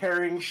quarterback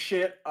tearing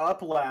shit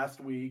up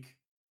last week.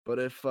 But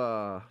if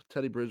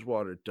Teddy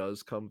Bridgewater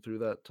does come through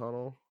that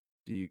tunnel,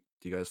 do you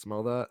guys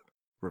smell that?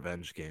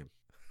 Revenge game.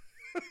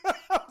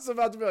 I was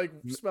about to be like,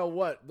 smell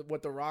what?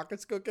 What the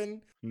Rocket's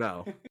cooking?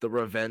 No, the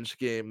revenge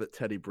game that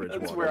Teddy Bridgewater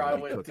That's where I will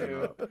be went cooking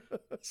to. up.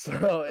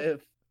 So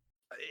if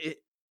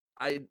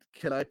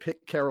can I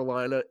pick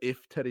Carolina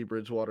if Teddy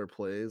Bridgewater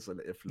plays,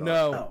 and if not,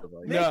 No, pick the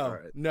Vikings? no,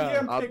 Alright. no,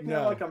 Damn, pick me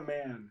no. like a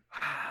man.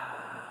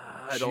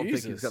 I don't think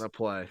he's Jesus. gonna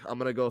play. I'm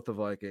gonna go with the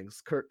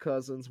Vikings. Kirk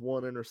Cousins,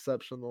 1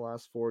 interception in the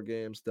last 4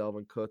 games.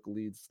 Dalvin Cook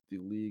leads the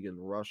league in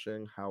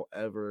rushing.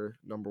 However,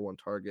 number 1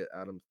 target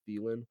Adam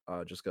Thielen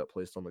just got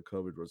placed on the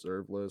COVID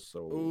reserve list,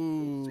 so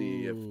we'll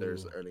see if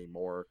there's Ooh. any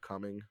more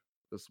coming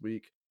this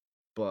week.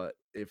 But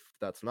if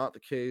that's not the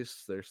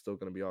case, they're still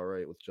going to be all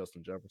right with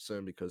Justin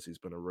Jefferson because he's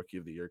been a Rookie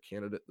of the Year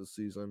candidate this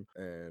season,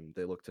 and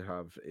they look to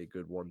have a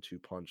good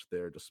 1-2 punch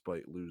there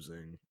despite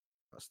losing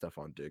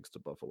Stephon Diggs to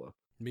Buffalo.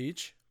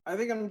 Meech? I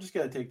think I'm just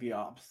gonna take the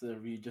opposite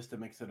of you just to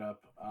mix it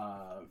up.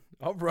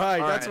 All right,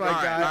 that's my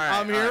guy.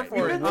 I'm here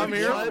for it. I'm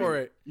here for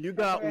it. You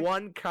got Okay.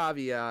 one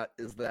caveat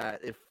is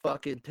that if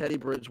fucking Teddy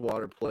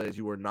Bridgewater plays,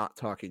 you are not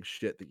talking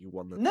shit that you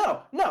won the.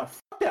 No,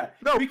 fuck that.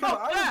 No, because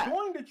fuck I that. was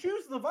going to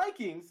choose the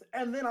Vikings,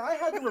 and then I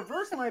had to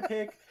reverse my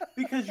pick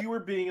because you were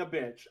being a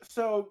bitch.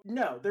 So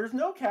no, there's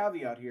no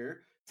caveat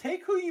here.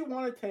 Take who you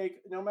want to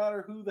take, no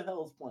matter who the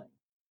hell is playing.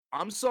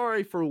 I'm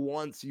sorry for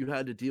once you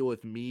had to deal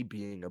with me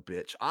being a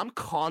bitch. I'm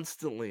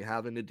constantly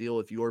having to deal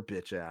with your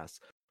bitch ass.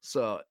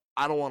 So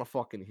I don't want to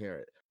fucking hear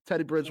it.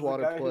 Teddy As a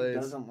Bridgewater guy who plays.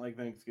 doesn't like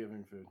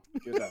Thanksgiving food.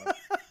 Get out.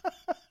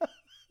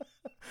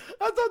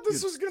 I thought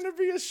this was going to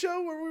be a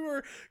show where we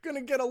were going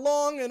to get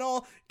along and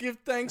all give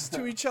thanks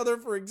to each other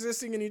for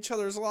existing in each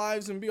other's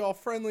lives and be all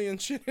friendly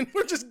and shit. And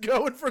we're just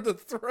going for the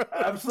throat.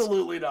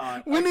 Absolutely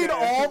not. We need Okay,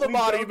 all the we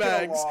body don't get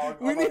bags. along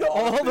We on need a lot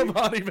all of the things.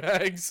 body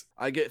bags.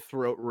 I get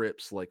throat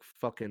rips like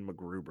fucking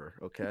MacGruber,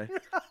 okay?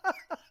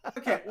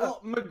 Okay,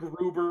 well,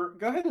 MacGruber,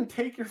 go ahead and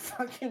take your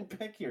fucking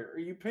pick here. Are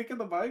you picking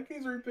the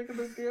Vikings or are you picking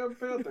the damn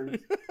Panthers?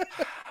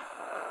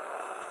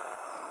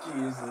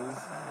 Jesus.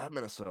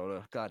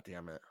 Minnesota. God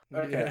damn it.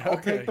 Okay, Yeah, I'll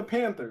okay. take the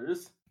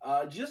Panthers.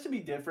 Just to be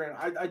different,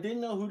 I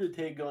didn't know who to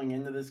take going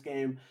into this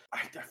game.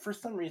 For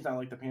some reason, I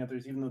like the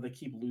Panthers, even though they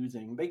keep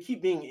losing. They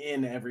keep being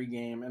in every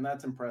game, and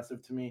that's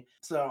impressive to me.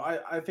 So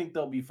I think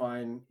they'll be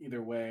fine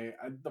either way.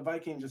 The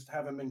Vikings just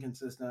haven't been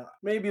consistent.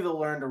 Maybe they'll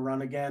learn to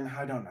run again.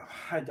 I don't know.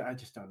 I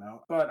just don't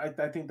know. But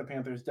I think the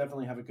Panthers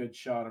definitely have a good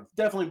shot of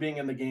definitely being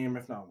in the game,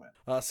 if not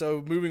win.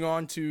 So moving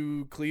on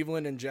to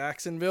Cleveland and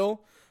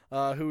Jacksonville.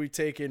 Who we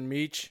taking,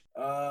 Meech?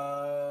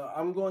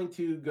 I'm going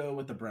to go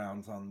with the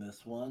Browns on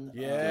this one.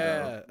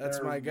 Yeah, that's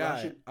their my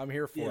guy. rush- I'm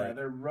here for Yeah, it.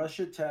 their rush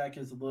attack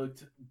has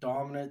looked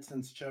dominant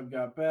since Chubb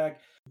got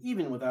back.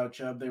 Even without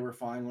Chubb, they were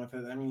fine with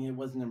it. I mean, it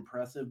wasn't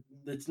impressive.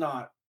 It's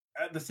not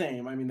the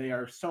same. I mean, they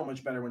are so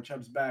much better when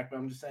Chubb's back. But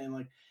I'm just saying,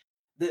 like,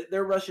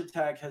 their rush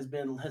attack has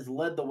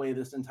led the way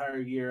this entire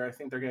year. I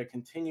think they're going to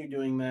continue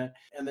doing that,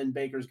 and then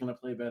Baker's going to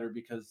play better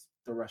because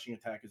the rushing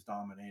attack is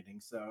dominating.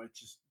 So it's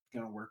just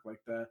going to work like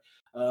that.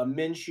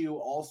 Minshew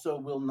also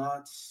will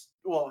not.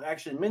 Well,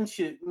 actually,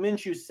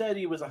 Minshew said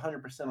he was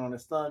 100% on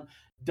his thumb.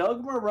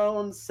 Doug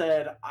Marrone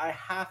said, "I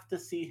have to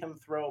see him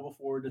throw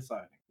before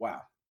deciding."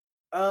 Wow.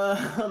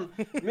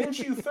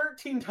 Minshew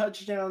 13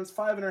 touchdowns,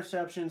 5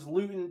 interceptions.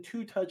 Luton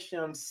 2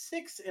 touchdowns,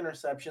 6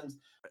 interceptions.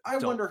 I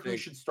Don't wonder who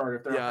think- should start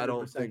if they're 100% Yeah, I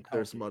don't think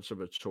there's healthy. much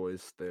of a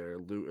choice there.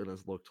 Luton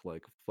has looked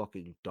like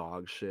fucking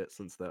dog shit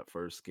since that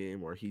first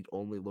game where he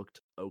only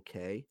looked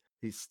okay.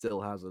 He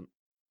still hasn't.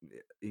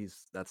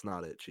 That's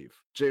not it, Chief.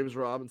 James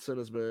Robinson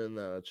has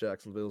been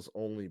Jacksonville's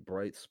only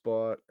bright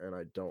spot, and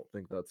I don't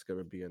think that's going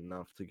to be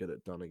enough to get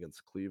it done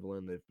against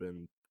Cleveland. They've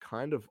been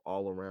kind of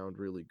all around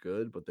really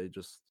good, but they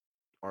just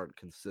aren't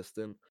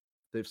consistent.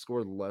 They've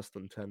scored less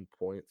than 10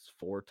 points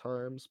 4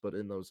 times, but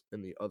in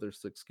the other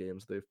 6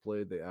 games they've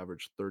played, they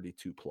averaged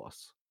 32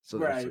 plus. So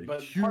there's Right, a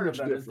but part of huge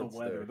that is the difference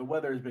weather. there. The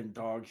weather has been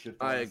dog shit.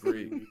 the I last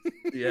agree. 3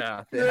 weeks.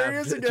 Yeah, they There he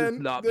have is just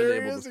again. not There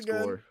been he able is to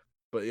again. score.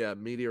 But yeah,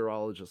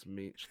 meteorologist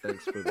Meech,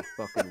 thanks for the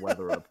fucking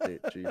weather update,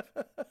 Chief.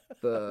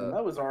 And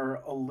that was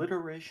our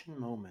alliteration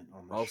moment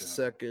on the I'll show.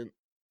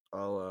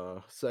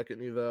 second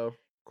you though.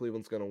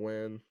 Cleveland's gonna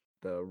win.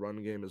 The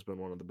run game has been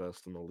one of the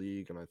best in the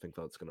league, and I think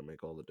that's gonna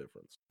make all the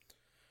difference.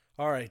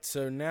 All right,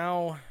 so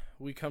now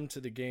we come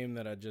to the game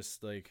that I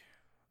just like.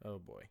 Oh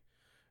boy,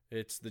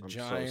 it's the I'm so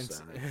Giants,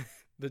 sad.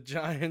 the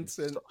Giants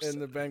and, so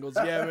and the Bengals.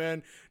 Yeah,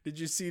 man. Did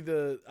you see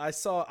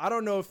I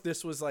don't know if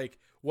this was like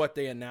what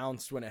they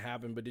announced when it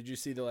happened, but did you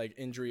see the like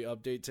injury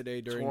update today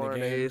during Torn the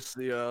game?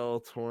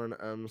 ACL, torn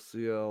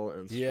MCL,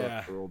 and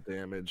Yeah. structural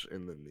damage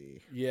in the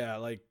knee. Yeah,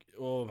 like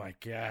oh my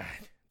god,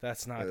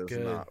 That's not That is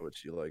good. not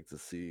what you like to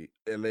see.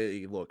 And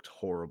they looked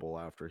horrible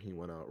after he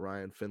went out.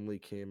 Ryan Finley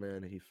came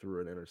in. He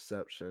threw an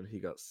interception. He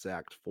got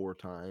sacked 4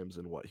 times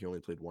in he only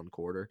played 1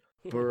 quarter.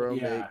 Burrow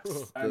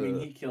makes I mean,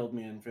 he killed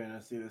me in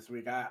fantasy this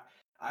week. I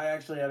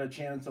actually had a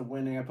chance of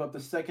winning. I put up the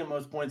second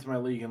most points in my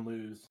league and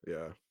lose.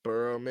 Yeah.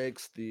 Burrow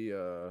makes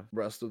the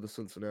rest of the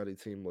Cincinnati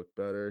team look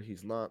better.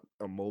 He's not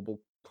a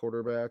mobile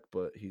quarterback,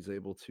 but he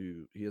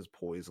has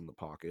poise in the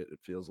pocket, it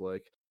feels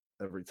like.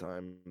 Every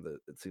time that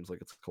it seems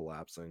like it's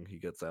collapsing, he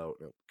gets out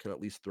and can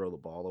at least throw the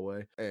ball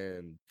away.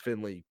 And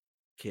Finley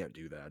can't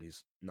do that.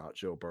 He's not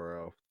Joe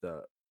Burrow.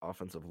 The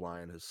offensive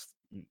line has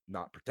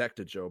not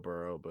protected Joe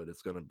Burrow, but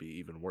it's going to be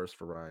even worse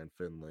for Ryan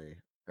Finley.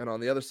 And on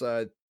the other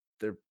side,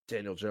 they're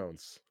Daniel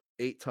Jones.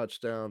 8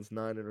 touchdowns,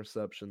 9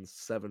 interceptions,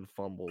 7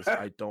 fumbles.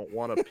 I don't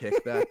want to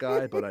pick that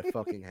guy, but I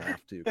fucking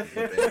have to because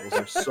the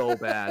Bengals are so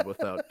bad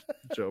without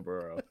Joe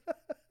Burrow.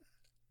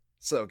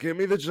 So give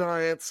me the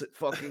Giants. It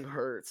fucking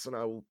hurts, and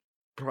I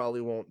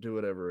probably won't do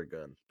it ever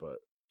again, but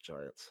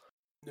Giants.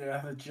 Yeah,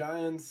 the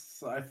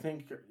Giants, I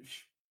think,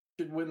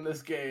 should win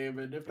this game,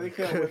 and if they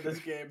can't win this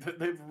game, then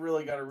they've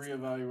really got to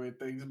reevaluate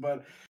things.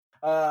 But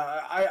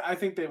I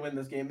think they win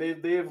this game.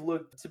 They have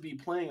looked to be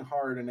playing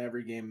hard in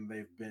every game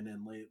they've been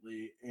in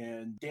lately,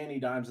 and Danny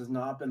Dimes has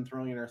not been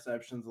throwing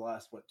interceptions the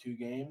last 2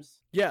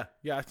 games. Yeah,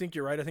 I think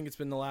you're right. I think it's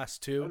been the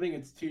last 2. I think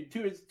it's two.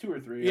 It's 2 or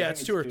 3. Yeah,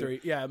 it's 2 or 3.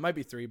 Yeah, it might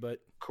be 3, but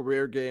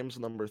career games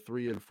number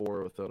 3 and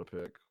 4 without a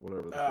pick,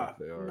 whatever the fuck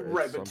they are.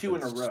 Right, but 2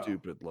 in a row.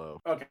 Stupid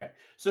low. Okay,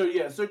 so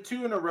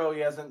 2 in a row. He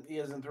hasn't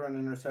thrown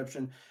an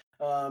interception.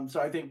 So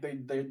I think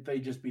they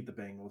just beat the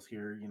Bengals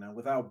here. You know,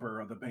 without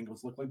Burrow, the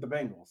Bengals look like the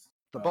Bengals.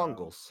 The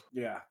Bungles.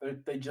 Yeah,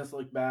 they just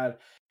look bad.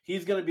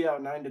 He's going to be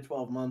out 9 to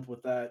 12 months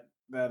with that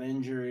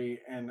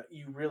injury, and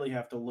you really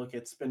have to look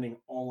at spending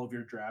all of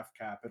your draft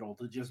capital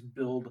to just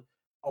build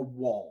a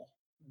wall.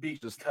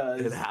 Because just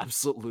an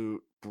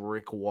absolute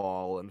brick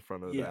wall in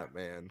front of that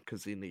man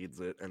because he needs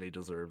it and he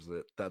deserves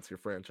it. That's your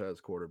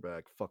franchise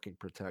quarterback. Fucking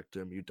protect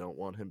him. You don't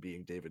want him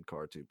being David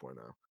Carr 2.0.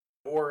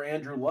 Or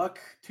Andrew Luck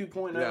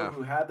 2.0,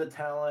 who had the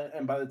talent,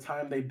 and by the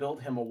time they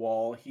built him a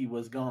wall, he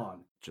was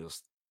gone.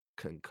 Just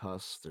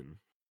concussed and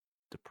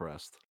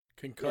depressed.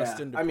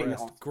 Concussed and depressed. I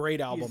mean, great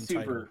album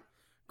title.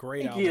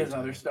 Great album. He has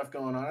other stuff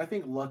going on. I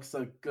think Luck's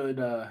a good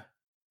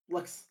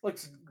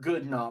Luck's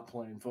good not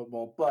playing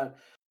football, but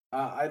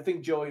I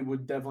think Joey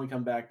would definitely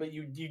come back. But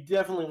you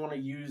definitely want to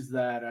use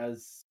that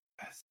as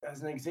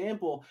an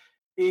example.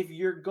 If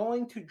you're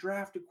going to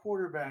draft a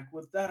quarterback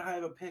with that high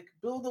of a pick,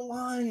 build a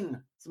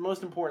line. It's the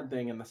most important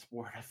thing in the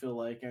sport, I feel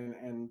like,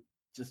 and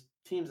just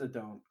teams that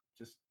don't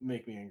just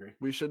make me angry.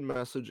 We should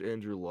message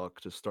Andrew Luck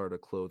to start a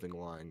clothing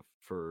line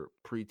for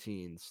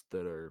preteens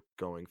that are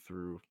going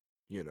through,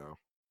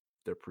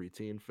 their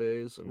preteen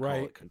phase and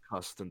call it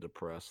concussed and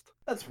depressed.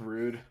 That's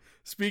rude.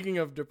 Speaking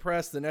of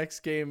depressed, the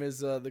next game is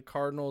the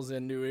Cardinals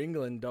and New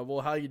England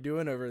double. How you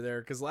doing over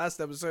there? Because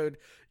last episode,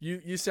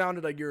 you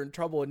sounded like you were in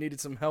trouble and needed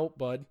some help,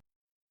 bud.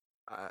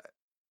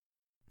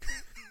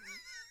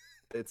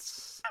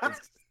 It's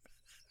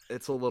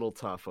a little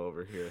tough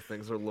over here.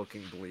 Things are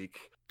looking bleak.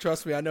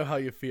 Trust me, I know how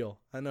you feel.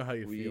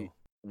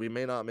 We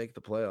may not make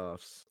the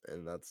playoffs,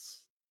 and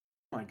that's...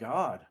 Oh my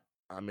God.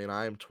 I mean,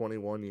 I am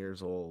 21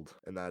 years old,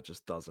 and that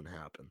just doesn't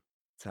happen.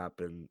 It's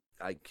happened.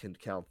 I can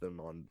count them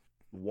on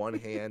one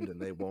hand,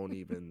 and it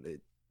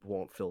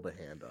won't fill the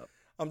hand up.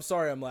 I'm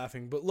sorry I'm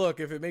laughing, but look,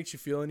 if it makes you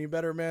feel any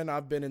better, man,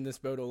 I've been in this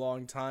boat a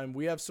long time.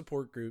 We have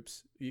support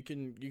groups. You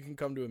can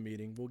come to a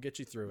meeting. We'll get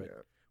you through it.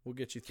 Yeah. We'll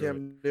get you through it.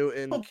 Cam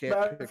Newton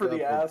can't pick for up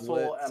the a asshole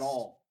blitz. At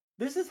all.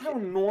 This is how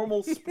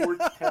normal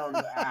sports towns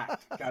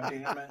act. God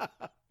damn it.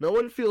 No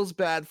one feels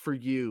bad for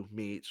you,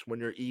 Meech, when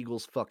your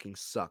Eagles fucking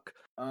suck.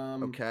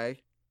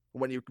 Okay?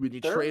 When you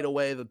trade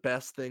away the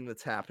best thing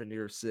that's happened to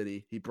your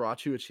city, he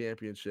brought you a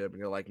championship, and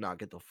you're like, "Nah,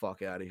 get the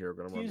fuck out of here.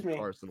 We're gonna run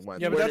Carson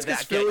Wentz." Yeah, but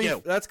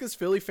that's because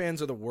Philly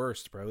fans are the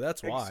worst, bro.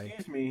 That's why.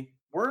 Excuse me.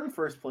 We're in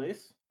first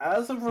place.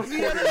 As of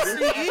recording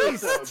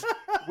this episode,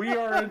 we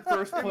are in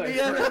first place.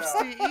 The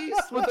NFC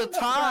East with a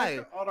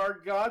tie on our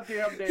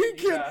goddamn name.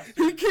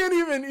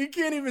 He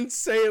can't even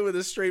say it with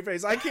a straight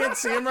face. I can't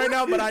see him right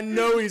now, but I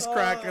know he's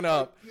cracking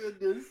up.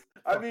 Goodness.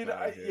 I mean,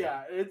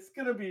 it's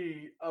gonna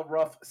be a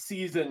rough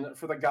season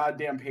for the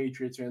goddamn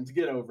Patriots fans.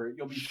 Get over it.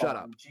 You'll be Shut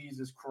up.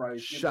 Jesus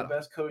Christ. You're the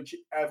best coach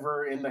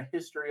ever in the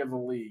history of the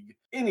league.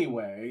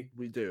 Anyway.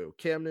 We do.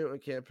 Cam Newton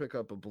can't pick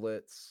up a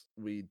blitz.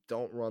 We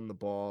don't run the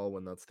ball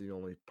when that's the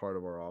only part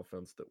of our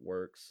offense that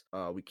works.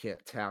 We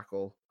can't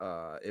tackle.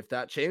 If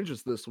that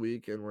changes this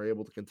week and we're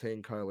able to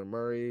contain Kyler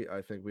Murray,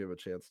 I think we have a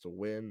chance to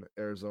win.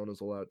 Arizona's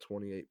allowed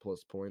 28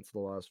 plus points the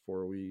last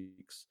 4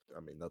 weeks.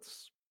 I mean,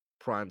 that's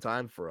prime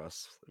time for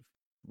us.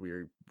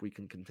 We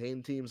can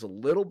contain teams a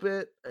little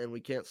bit and we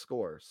can't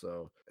score,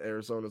 so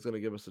Arizona's going to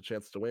give us a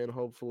chance to win,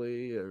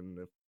 hopefully, and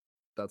if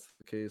that's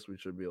the case, we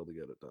should be able to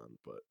get it done,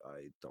 but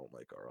I don't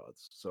like our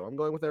odds, so I'm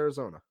going with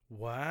Arizona.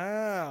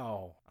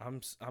 Wow,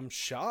 I'm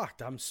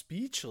shocked. I'm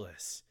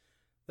speechless.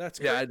 That's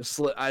great.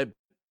 I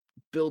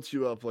built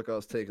you up like I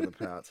was taking the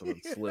Pats and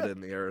then slid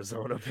in the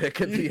Arizona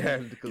pick at the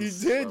end. You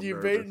did.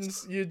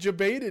 You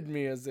debated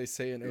me, as they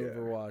say in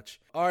Overwatch.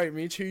 All right,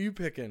 Meech, who you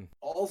picking?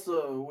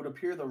 Also, it would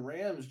appear the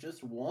Rams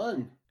just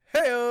won.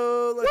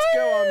 Hey-o, let's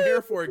go. I'm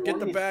here for it. Get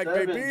the bag,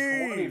 baby.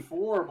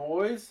 24,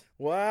 boys.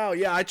 Wow.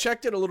 Yeah, I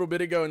checked it a little bit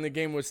ago and the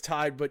game was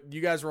tied, but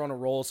you guys were on a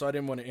roll, so I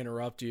didn't want to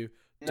interrupt you.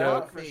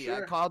 No, for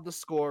sure. I called the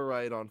score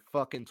right on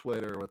fucking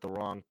Twitter with the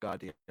wrong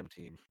goddamn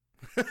team.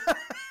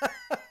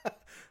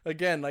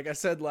 Again, like I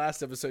said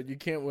last episode, you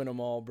can't win them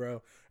all,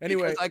 bro.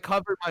 Anyway, because I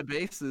covered my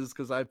bases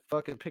because I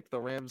fucking picked the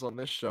Rams on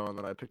this show and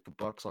then I picked the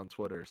Bucks on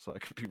Twitter, so I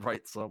could be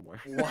right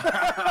somewhere.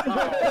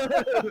 Wow.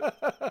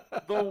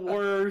 The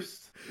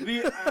worst.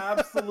 The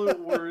absolute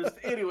worst.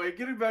 Anyway,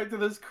 getting back to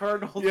this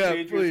Cardinals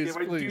Patriots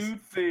game,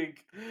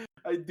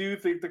 I do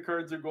think the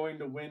Cards are going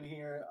to win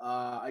here.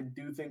 I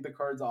do think the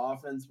Cards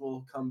offense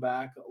will come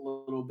back a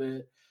little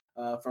bit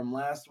from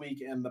last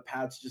week, and the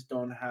Pats just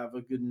don't have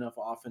a good enough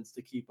offense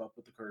to keep up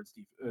with the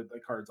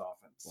Cards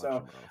offense.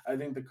 So I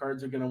think the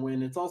Cards are going to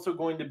win. It's also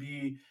going to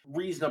be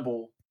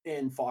reasonable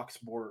in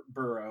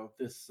Foxborough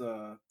this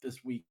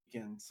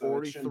weekend. So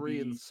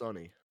 43 and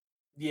sunny.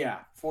 Yeah,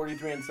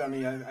 43 and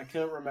sunny. I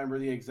can't remember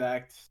the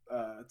exact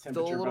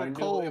temperature, but I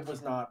know it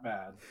was not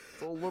bad.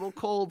 It's a little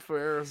cold for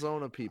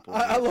Arizona people.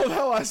 I love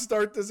how I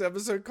start this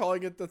episode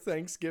calling it the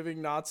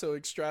Thanksgiving Not So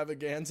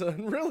Extravaganza,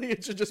 and really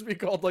it should just be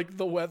called like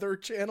the Weather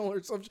Channel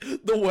or something.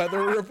 The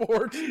Weather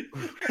Report.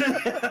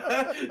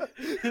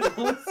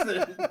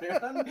 Listen,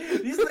 man,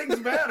 these things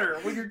matter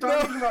when you're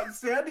talking about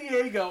San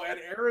Diego and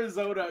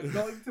Arizona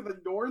going to the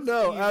north.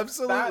 No,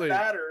 absolutely,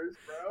 that matters,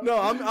 bro. No,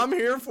 I'm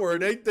here for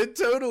it. It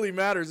totally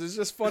matters. It's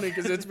just funny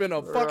because it's been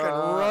a fucking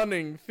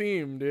running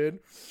theme, dude.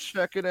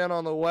 Checking in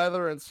on the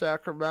weather in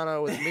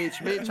Sacramento with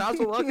Meech. Meech, how's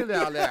it looking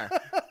down there?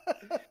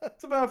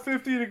 It's about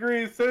 50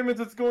 degrees, same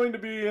as it's going to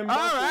be in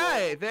Buffalo. All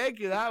right, thank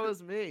you. That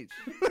was Meech.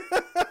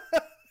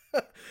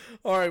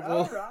 All right,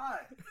 well. All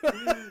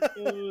right.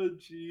 Oh,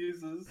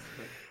 Jesus.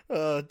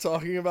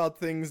 Talking about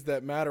things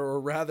that matter, or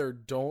rather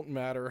don't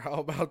matter, how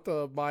about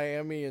the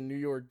Miami and New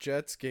York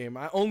Jets game?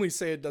 I only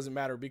say it doesn't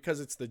matter because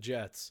it's the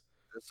Jets.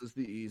 This is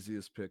the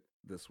easiest pick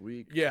this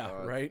week. Yeah,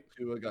 right?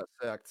 Tua got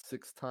sacked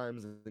 6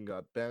 times and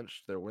got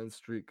benched. Their win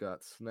streak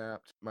got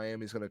snapped.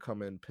 Miami's going to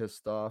come in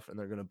pissed off, and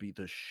they're going to beat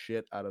the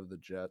shit out of the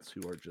Jets,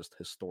 who are just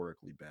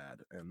historically bad.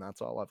 And that's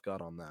all I've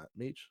got on that.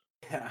 Meech?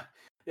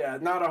 Yeah,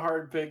 not a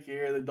hard pick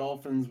here. The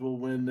Dolphins will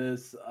win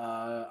this.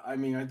 I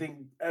mean, I think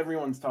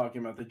everyone's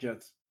talking about the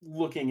Jets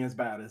looking as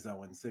bad as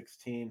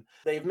 0-16.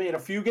 They've made a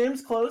few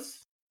games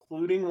close,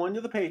 including one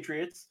to the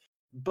Patriots,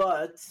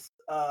 but...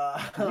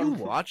 Can you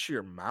watch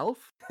your mouth?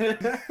 I'm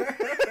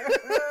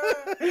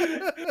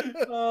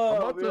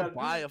about to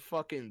buy a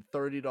fucking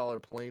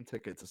 $30 plane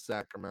ticket to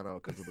Sacramento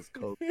because of this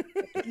coach.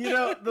 You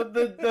know,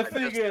 the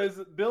thing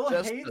is, Bill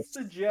hates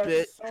the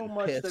Jets so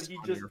much that he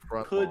just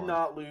could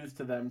not lose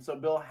to them. So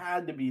Bill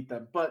had to beat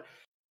them. But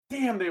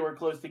damn, they were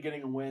close to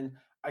getting a win.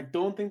 I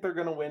don't think they're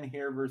going to win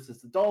here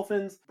versus the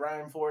Dolphins.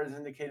 Brian Flores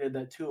indicated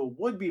that Tua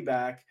would be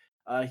back.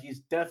 He's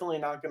definitely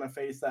not going to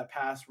face that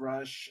pass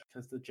rush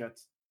because the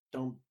Jets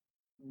don't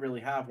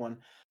really have one.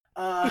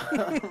 I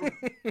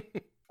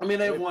mean,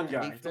 they have one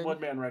guy. It's a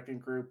one-man wrecking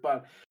crew,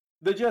 but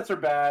the Jets are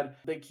bad.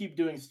 They keep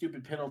doing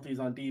stupid penalties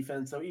on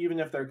defense, so even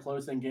if they're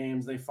close in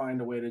games, they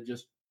find a way to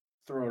just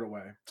throw it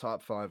away.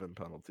 Top 5 in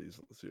penalties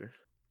this year.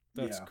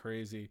 That's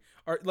crazy.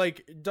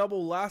 Like,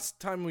 Double, last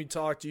time we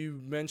talked,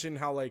 you mentioned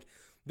how, like,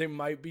 they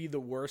might be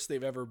the worst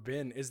they've ever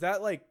been. Is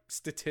that, like,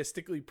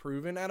 statistically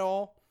proven at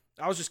all?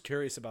 I was just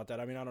curious about that.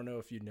 I mean, I don't know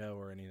if you know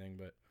or anything,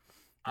 but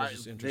I was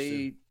just interested.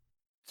 They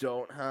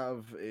don't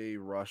have a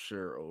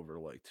rusher over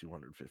like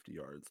 250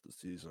 yards this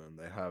season.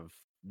 They have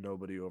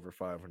nobody over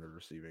 500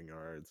 receiving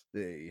yards.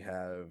 They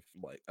have,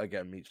 like,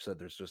 again, Meech said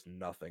there's just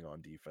nothing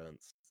on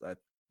defense. That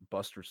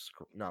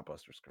not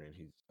Buster Screen.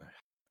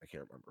 I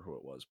can't remember who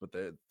it was, but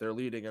their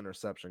leading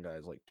interception guy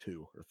is like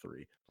 2 or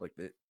 3. Like,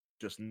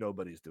 just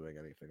nobody's doing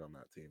anything on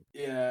that team.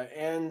 Yeah,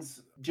 and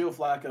Joe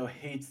Flacco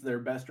hates their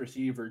best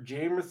receiver.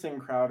 Jamison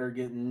Crowder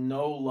getting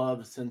no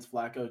love since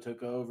Flacco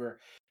took over.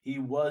 He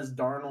was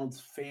Darnold's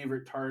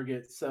favorite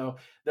target, so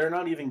they're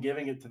not even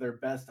giving it to their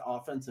best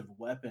offensive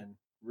weapon,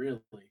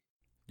 really.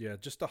 Yeah,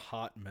 just a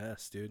hot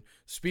mess, dude.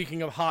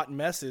 Speaking of hot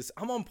messes,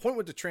 I'm on point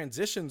with the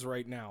transitions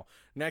right now.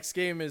 Next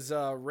game is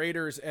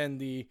Raiders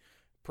and the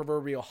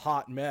proverbial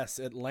hot mess,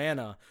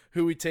 Atlanta.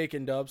 Who we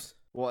taking, Dubs?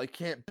 Well, I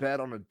can't bet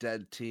on a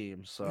dead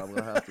team, so I'm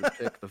gonna have to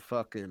pick the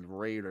fucking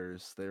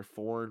Raiders. They're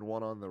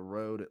 4-1 on the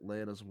road.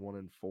 Atlanta's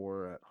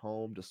 1-4 at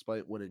home,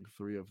 despite winning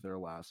 3 of their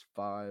last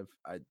 5.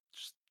 I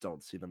just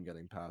don't see them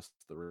getting past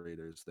the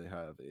Raiders. They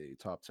have a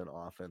top 10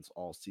 offense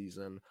all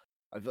season.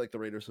 I feel like the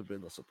Raiders have been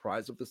the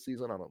surprise of the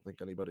season. I don't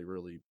think anybody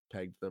really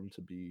pegged them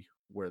to be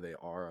where they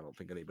are. I don't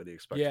think anybody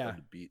expected them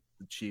to beat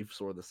the Chiefs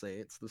or the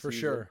Saints this season. For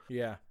sure,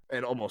 yeah.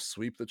 And almost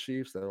sweep the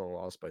Chiefs. They only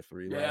lost by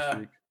 3 last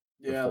week.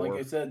 Yeah, like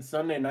I said,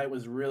 Sunday night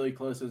was really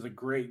close. It was a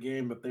great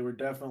game, but they were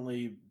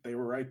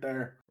right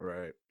there.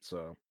 Right.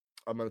 So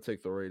I'm gonna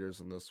take the Raiders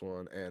in this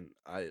one, and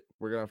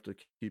we're gonna have to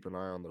keep an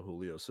eye on the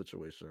Julio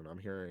situation. I'm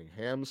hearing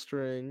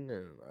hamstring,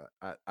 and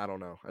I don't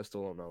know. I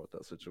still don't know what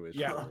that situation.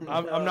 Yeah, is.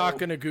 I'm not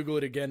gonna Google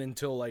it again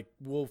until like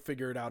we'll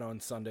figure it out on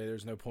Sunday.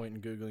 There's no point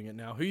in Googling it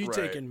now. Who you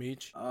taking,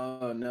 Meech?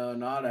 Oh no,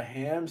 not a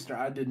hamstring.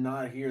 I did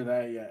not hear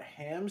that yet.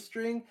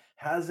 Hamstring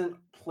hasn't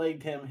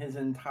plagued him his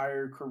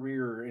entire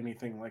career or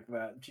anything like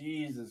that.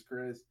 Jesus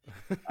Christ.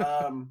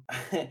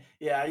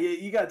 Yeah,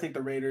 you gotta take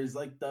the Raiders.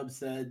 Like Dub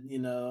said,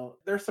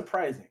 they're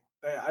surprising.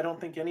 I don't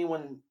think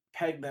anyone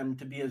pegged them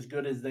to be as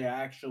good as they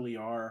actually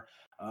are.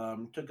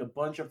 Took a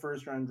bunch of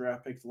first-round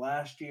draft picks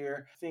last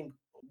year. I think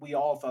we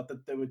all thought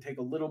that they would take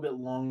a little bit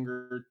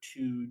longer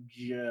to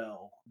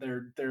gel.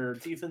 Their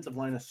defensive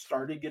line has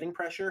started getting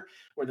pressure,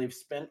 where they've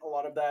spent a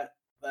lot of that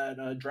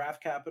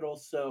draft capital.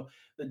 So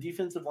the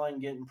defensive line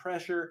getting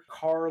pressure,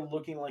 Carr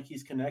looking like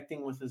he's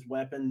connecting with his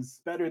weapons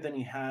better than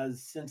he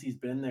has since he's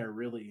been there,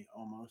 really,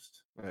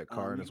 almost.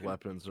 Carr and his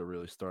weapons are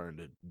really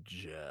starting to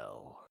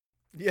gel.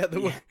 Yeah, the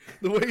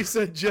way you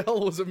said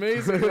gel was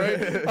amazing,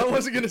 right? I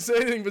wasn't going to say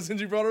anything, but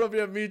since you brought it up, you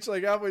have Meech,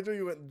 like halfway through,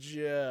 you went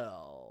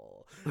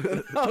gel.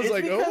 And I was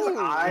like, because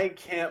I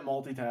can't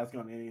multitask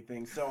on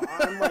anything. So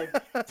I'm like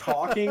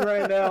talking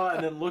right now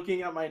and then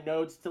looking at my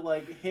notes to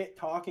like hit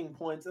talking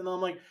points. And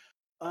I'm like,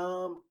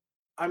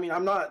 I mean,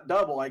 I'm not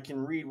double. I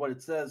can read what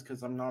it says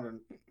because I'm not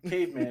a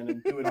caveman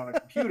and do it on a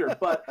computer.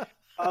 But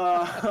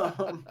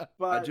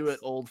I do it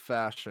old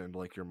fashioned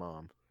like your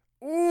mom.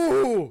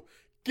 Ooh,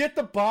 get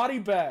the body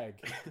bag.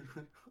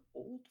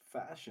 Old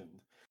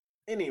fashioned.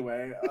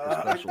 Anyway,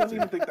 I didn't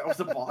even think that was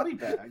a body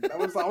bag. I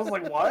was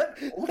like, what?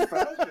 Old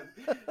fashioned?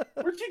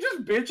 Weren't you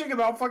just bitching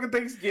about fucking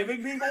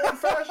Thanksgiving being old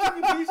fashioned,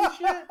 you piece of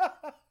shit?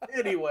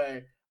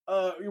 Anyway,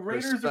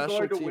 Raiders are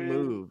going to win.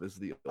 Move is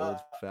the old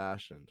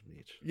fashioned,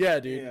 Meech. Yeah,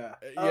 dude.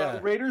 Yeah.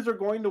 Raiders are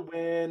going to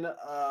win.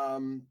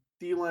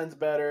 D-line's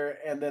better,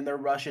 and then their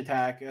rush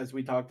attack, as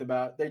we talked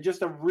about. They're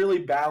just a really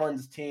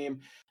balanced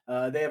team.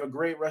 They have a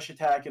great rush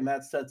attack, and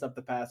that sets up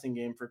the passing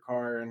game for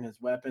Carr and his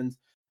weapons.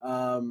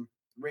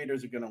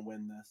 Raiders are going to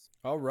win this.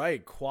 All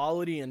right.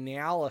 Quality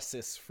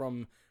analysis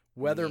from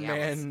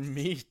Weatherman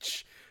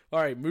Meech. All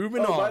right,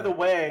 moving on. By the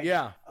way,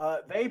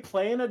 they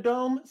play in a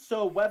dome,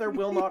 so weather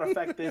will not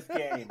affect this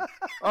game.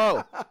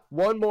 Oh,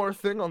 one more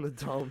thing on the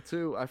dome,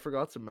 too. I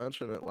forgot to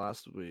mention it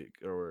last week,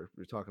 or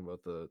we were talking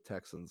about the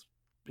Texans.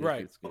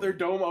 Right. Their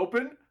dome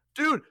open?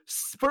 Dude,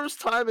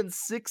 first time in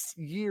 6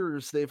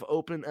 years they've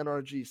opened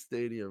NRG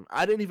Stadium.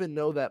 I didn't even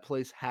know that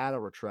place had a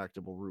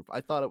retractable roof.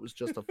 I thought it was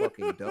just a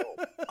fucking dome.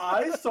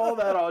 I saw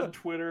that on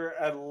Twitter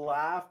and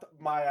laughed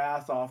my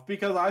ass off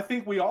because I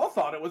think we all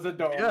thought it was a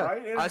dome,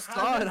 right? I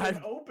saw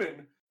it.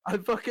 Open. I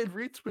fucking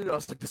retweeted. I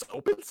was like, "This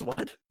opens?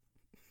 What?"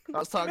 I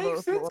was talking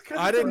about.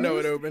 I didn't know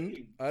it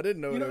opened. I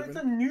didn't know it opened. It's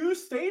a new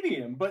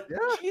stadium, but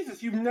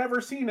Jesus, you've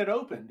never seen it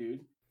open,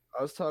 dude.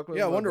 I was talking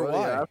with I wonder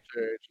why.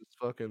 After, just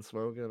fucking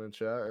smoking and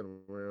chatting, and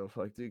we're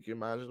like, dude, can you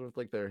imagine if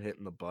like they're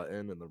hitting the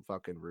button and the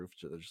fucking roof,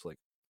 they're just like,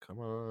 come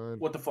on.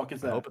 What the fuck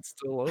is that? I hope it's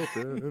still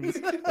open.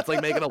 It's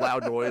like making a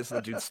loud noise and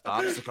the dude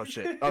stops. Like, oh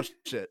shit, oh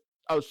shit,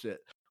 oh shit.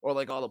 Or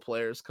like all the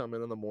players come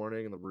in the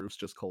morning and the roofs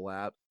just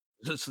collapse.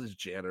 Just this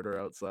janitor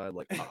outside,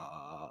 like,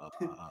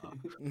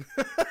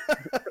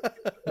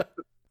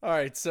 All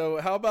right, so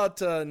how about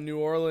New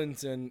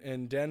Orleans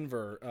and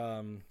Denver?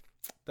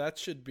 That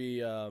should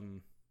be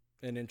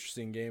an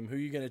interesting game. Who are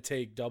you going to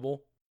take,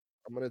 Double?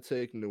 I'm going to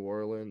take New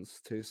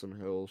Orleans. Taysom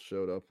Hill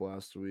showed up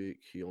last week.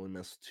 He only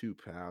missed 2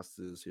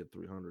 passes. He had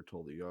 300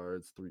 total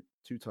yards,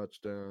 2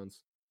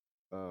 touchdowns.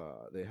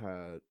 They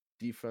had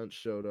defense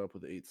showed up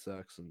with 8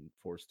 sacks and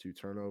forced 2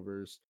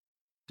 turnovers.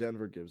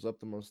 Denver gives up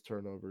the most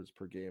turnovers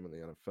per game in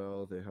the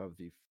NFL. They have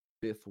the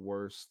 5th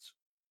worst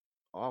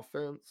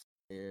offense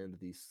and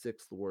the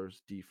 6th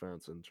worst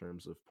defense in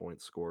terms of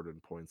points scored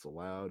and points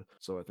allowed.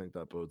 So I think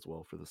that bodes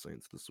well for the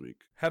Saints this week.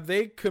 Have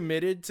they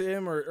committed to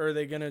him, or are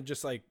they going to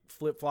just like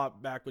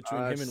flip-flop back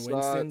between him and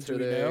Winston? Do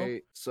we know?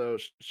 So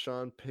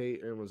Sean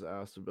Payton was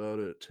asked about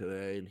it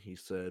today, and he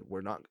said,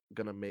 we're not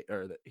going to make,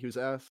 or he was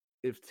asked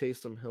if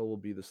Taysom Hill will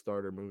be the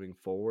starter moving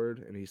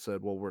forward, and he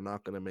said, well, we're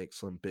not going to make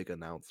some big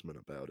announcement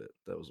about it.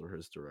 Those were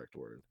his direct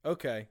words.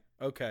 Okay.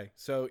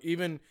 So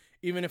even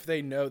if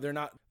they know,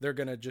 they're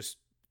going to just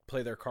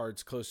play their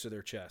cards close to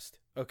their chest.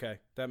 Okay,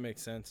 that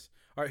makes sense.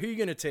 All right, who are you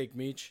going to take,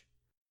 Meech?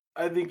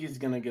 I think he's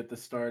going to get the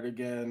start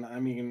again.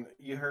 I mean,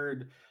 you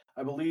heard,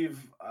 I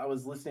believe I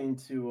was listening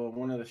to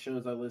one of the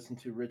shows I listened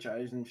to, Rich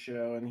Eisen's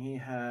show, and he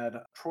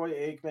had Troy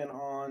Aikman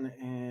on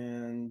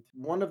and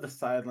one of the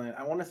sideline,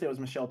 I want to say it was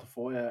Michelle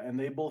Tafoya, and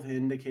they both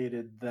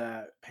indicated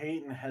that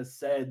Peyton has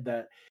said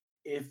that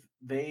if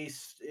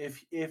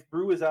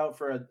Brew is out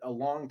for a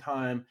long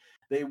time,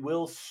 they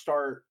will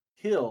start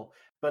Hill.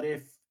 But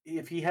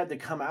if he had to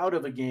come out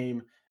of a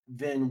game,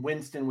 then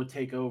Winston would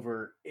take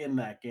over in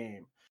that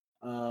game.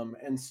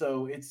 And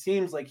so it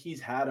seems like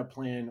he's had a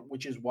plan,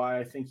 which is why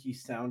I think he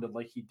sounded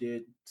like he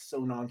did, so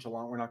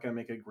nonchalant. We're not going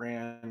to make a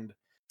grand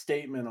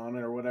statement on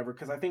it or whatever,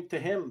 because I think to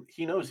him,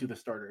 he knows who the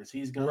starter is.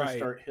 He's going to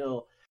start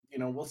Hill.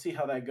 we'll see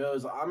how that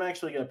goes. I'm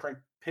actually going to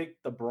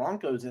pick the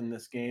Broncos in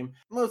this game,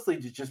 mostly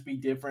to just be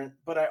different.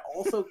 But I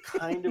also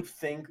kind of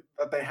think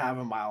that they have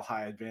a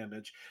mile-high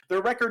advantage.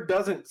 Their record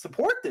doesn't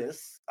support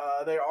this.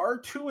 They are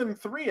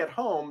 2-3 at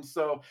home,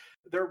 so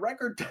their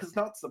record does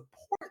not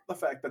support the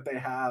fact that they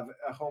have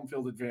a home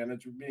field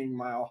advantage being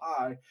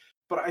mile-high.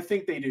 But I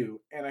think they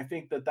do, and I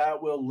think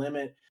that will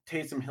limit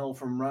Taysom Hill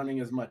from running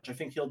as much. I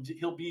think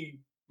he'll be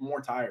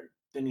more tired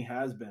than he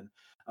has been.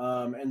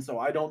 And so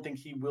I don't think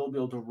he will be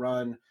able to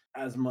run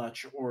as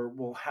much or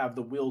will have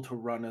the will to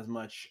run as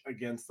much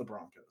against the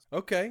Broncos.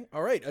 Okay.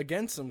 All right.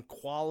 Again, some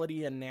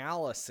quality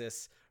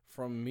analysis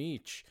from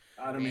Meech.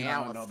 I don't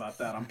know about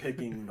that. I'm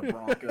picking the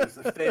Broncos.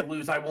 If they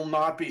lose, I will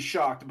not be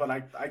shocked, but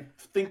I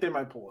think they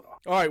might pull it off.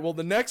 All right. Well,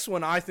 the next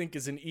one I think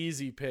is an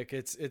easy pick.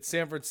 It's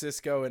San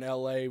Francisco and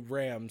LA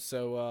Rams.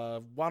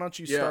 So why don't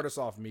you start us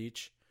off,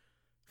 Meech?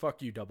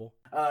 Fuck you, Double.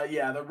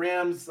 The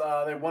Rams,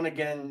 they won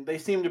again. They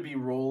seem to be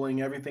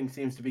rolling. Everything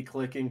seems to be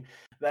clicking.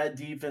 That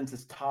defense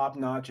is top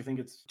notch. I think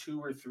it's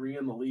 2 or 3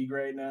 in the league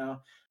right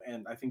now.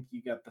 And I think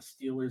you got the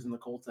Steelers and the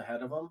Colts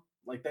ahead of them.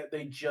 Like that,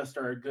 they just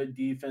are a good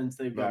defense.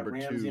 They've got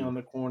Ramsey on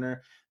the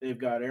corner. They've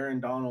got Aaron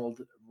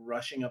Donald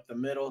rushing up the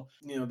middle.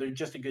 They're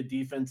just a good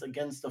defense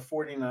against the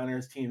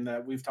 49ers team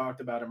that we've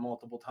talked about it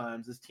multiple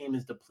times. This team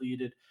is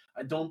depleted.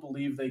 I don't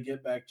believe they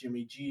get back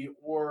Jimmy G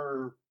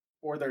or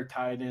their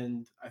tight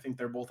end. I think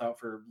they're both out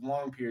for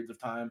long periods of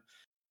time.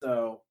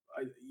 So,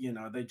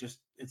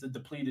 it's a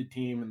depleted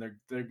team, and they're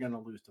going to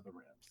lose to the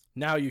Rams.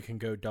 Now you can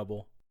go,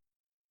 Double.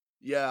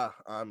 Yeah,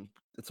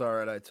 it's all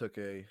right. I took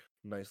a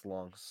nice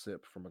long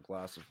sip from a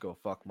glass of Go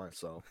Fuck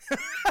Myself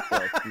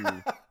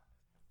to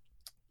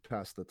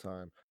pass the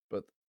time.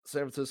 But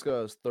San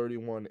Francisco has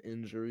 31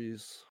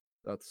 injuries.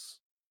 That's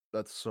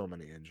so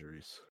many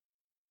injuries.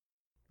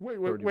 Wait.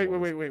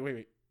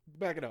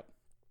 Back it up.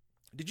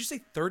 Did you say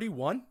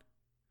 31?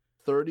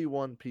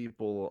 31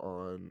 people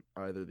on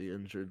either the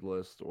injured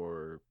list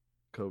or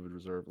COVID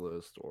reserve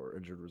list or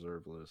injured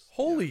reserve list.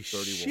 Holy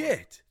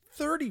shit.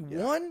 31?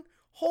 Yeah.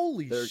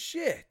 Holy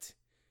shit.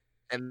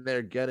 And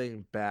they're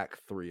getting back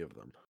 3 of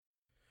them.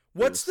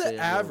 What's the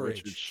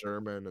average? Richard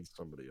Sherman and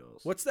somebody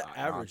else. What's the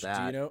average? Do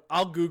you know?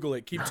 I'll Google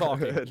it. Keep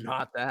talking.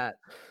 Not that.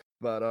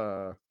 But,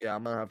 I'm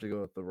going to have to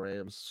go with the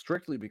Rams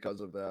strictly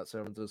because of that.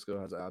 San Francisco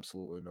has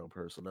absolutely no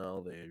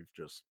personnel. They've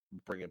just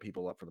bringing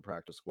people up for the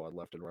practice squad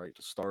left and right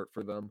to start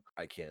for them.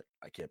 I can't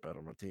bet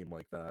on a team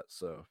like that.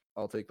 So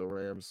I'll take the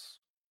Rams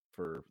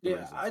for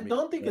I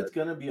don't think it's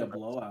going to be a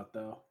blowout,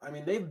 though. I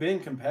mean, they've been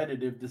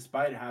competitive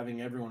despite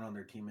having everyone on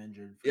their team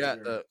injured.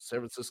 San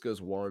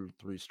Francisco's won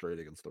 3 straight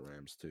against the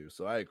Rams, too.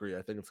 So I agree.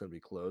 I think it's going to be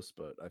close,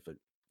 but I think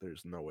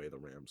there's no way the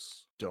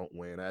Rams don't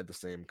win. I had the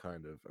same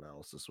kind of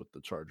analysis with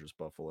the Chargers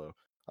Buffalo.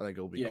 I think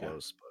it'll be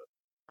close, but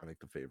I think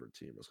the favorite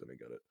team is going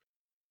to get it.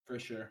 For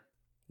sure.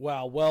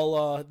 Wow.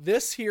 Well,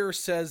 this here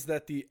says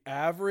that the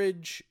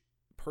average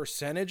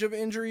percentage of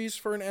injuries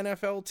for an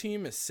NFL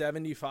team is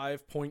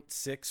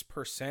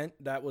 75.6%.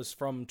 That was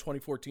from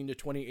 2014 to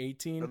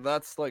 2018. And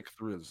that's like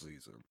through the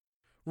season.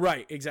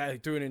 Right, exactly,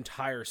 through an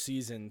entire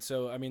season.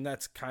 So, I mean,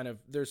 that's kind of,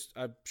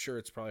 I'm sure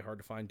it's probably hard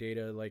to find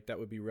data like that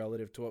would be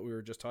relative to what we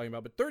were just talking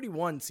about, but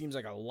 31 seems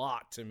like a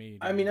lot to me. Dude.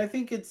 I mean, I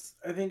think it's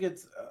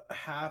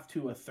half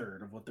to a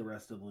third of what the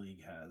rest of the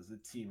league has,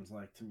 it seems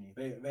like to me.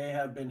 They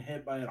have been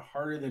hit by it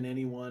harder than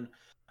anyone.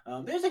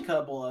 There's a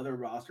couple other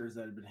rosters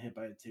that have been hit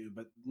by it too,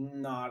 but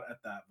not at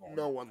that volume.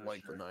 No one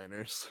like the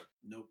Niners.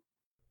 Nope.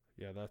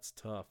 Yeah, that's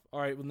tough. All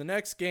right, well, the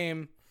next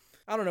game,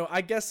 I don't know. I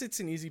guess it's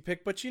an easy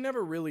pick, but you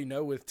never really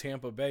know with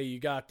Tampa Bay. You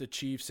got the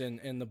Chiefs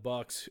and the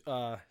Bucs.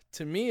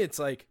 To me, it's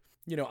like,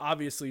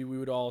 obviously we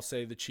would all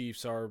say the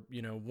Chiefs are,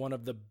 one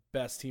of the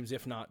best teams,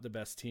 if not the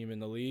best team in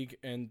the league.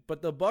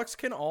 But the Bucs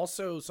can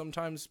also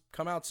sometimes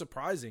come out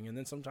surprising, and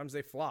then sometimes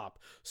they flop.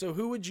 So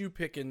who would you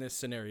pick in this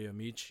scenario,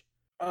 Meech?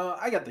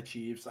 I got the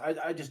Chiefs.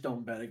 I just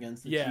don't bet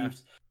against the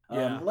Chiefs.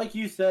 Yeah. Like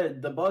you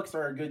said, the Bucs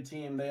are a good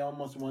team. They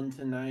almost won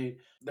tonight.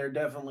 They're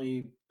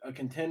definitely a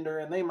contender,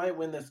 and they might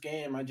win this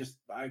game. I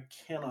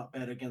cannot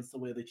bet against the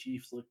way the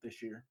Chiefs look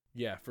this year.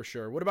 Yeah, for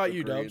sure. What about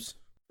you, Dubs?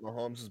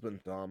 Mahomes has been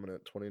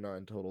dominant.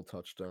 29 total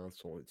touchdowns,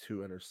 only 2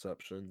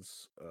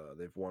 interceptions.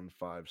 They've won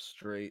 5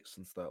 straight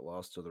since that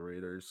loss to the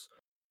Raiders.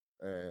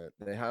 And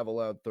they have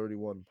allowed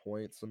 31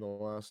 points in the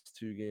last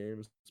 2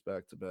 games. It's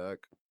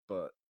back-to-back.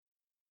 But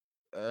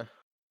I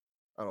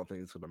don't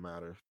think it's going to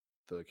matter.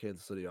 The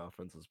Kansas City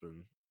offense has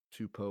been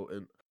too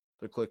potent.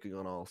 They're clicking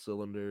on all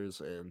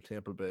cylinders, and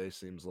Tampa Bay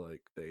seems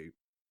like they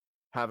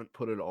haven't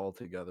put it all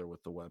together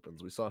with the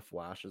weapons. We saw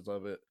flashes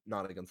of it,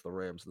 not against the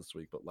Rams this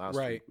week, but last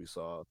week we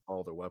saw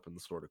all their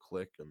weapons sort of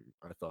click, and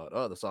I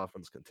thought, this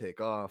offense can take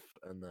off,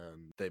 and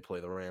then they play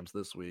the Rams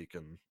this week,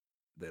 and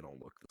they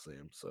don't look the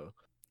same. So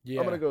I'm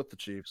going to go with the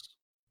Chiefs.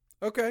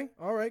 Okay.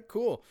 All right,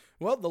 cool.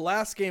 Well, the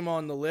last game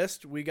on the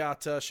list, we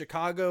got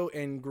Chicago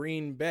and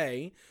Green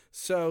Bay.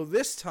 So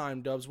this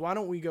time, Dubs, why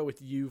don't we go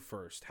with you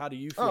first? How do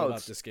you feel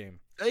about this game?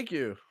 Thank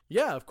you.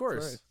 Yeah, of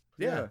course. Nice.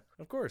 Yeah,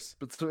 of course.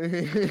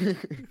 Between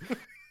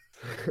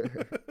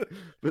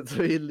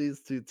Between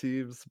these two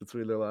teams,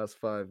 between their last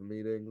 5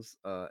 meetings,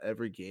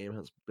 every game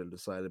has been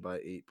decided by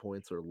 8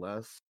 points or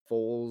less.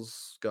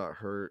 Foles got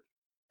hurt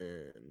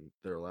in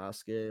their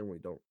last game. We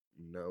don't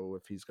know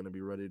if he's going to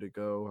be ready to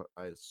go.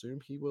 I assume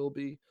he will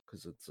be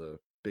because it's a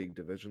big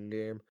division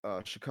game.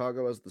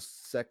 Chicago has the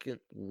second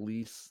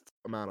least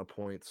amount of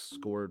points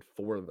scored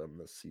for them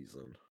this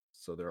season.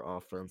 So their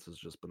offense has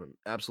just been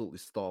absolutely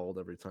stalled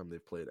every time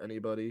they've played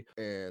anybody,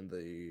 and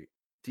the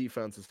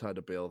defense has had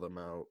to bail them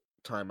out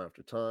time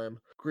after time.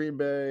 Green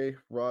Bay,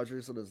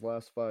 Rodgers in his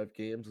last 5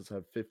 games has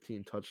had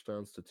 15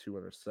 touchdowns to 2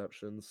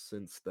 interceptions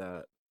since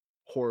that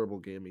horrible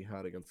game he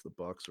had against the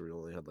Bucs where he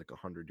only had like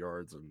 100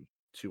 yards and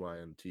 2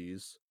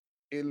 INTs.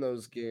 In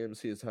those games,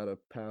 he has had a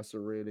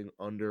passer rating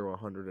under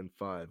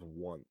 105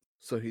 once.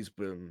 So he's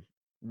been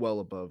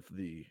well above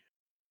the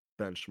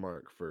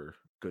benchmark for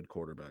good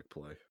quarterback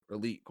play,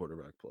 elite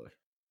quarterback play.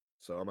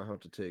 So I'm going to have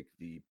to take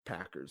the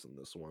Packers in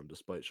this one,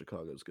 despite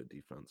Chicago's good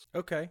defense.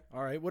 Okay.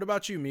 All right. What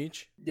about you,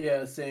 Meech?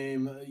 Yeah,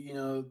 same.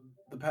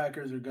 The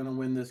Packers are going to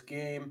win this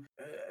game.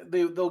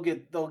 They'll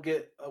get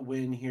a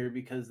win here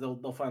because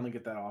they'll finally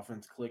get that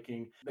offense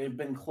clicking. They've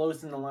been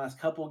close in the last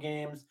couple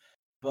games,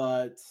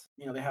 but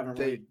they haven't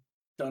really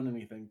done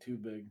anything too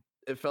big.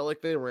 It felt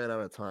like they ran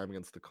out of time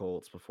against the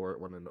Colts before it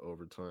went into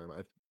overtime.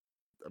 I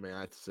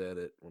said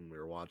it when we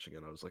were watching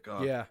it. I was like,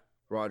 oh, yeah.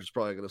 Rodgers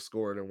probably going to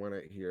score it and win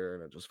it here,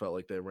 and it just felt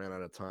like they ran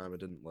out of time. It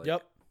didn't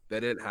They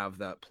didn't have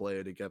that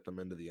play to get them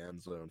into the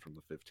end zone from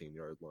the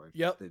 15-yard line.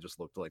 Yep. They just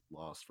looked like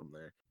lost from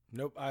there.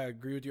 Nope, I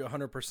agree with you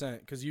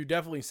 100% because you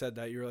definitely said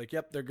that. You were like,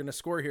 yep, they're going to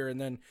score here,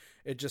 and then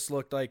it just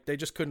looked like they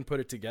just couldn't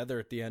put it together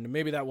at the end. And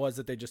maybe that was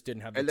that they just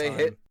didn't have the time. And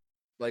they hit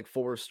like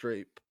 4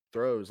 straight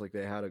throws. Like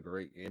they had a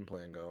great game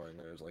plan going.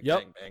 It was like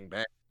bang, bang,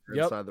 bang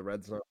inside the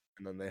red zone.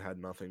 And then they had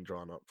nothing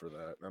drawn up for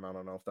that. And I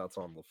don't know if that's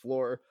on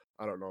LaFleur.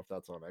 I don't know if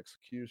that's on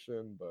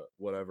execution, but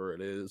whatever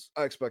it is,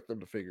 I expect them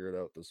to figure it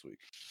out this week.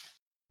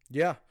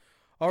 Yeah.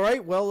 All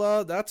right.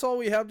 Well, that's all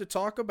we have to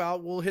talk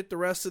about. We'll hit the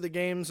rest of the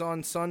games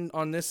on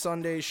this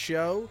Sunday's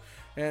show.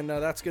 And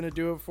that's going to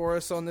do it for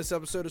us on this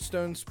episode of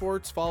Stone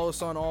Sports. Follow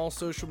us on all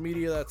social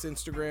media. That's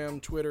Instagram,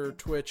 Twitter,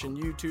 Twitch, and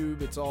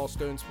YouTube. It's all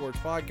Stone Sports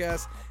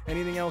Podcast.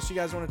 Anything else you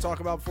guys want to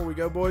talk about before we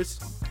go, boys?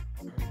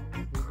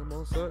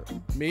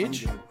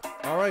 Meech?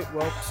 All right.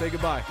 Well, say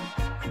goodbye.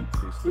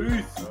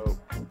 Peace.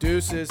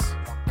 Deuces.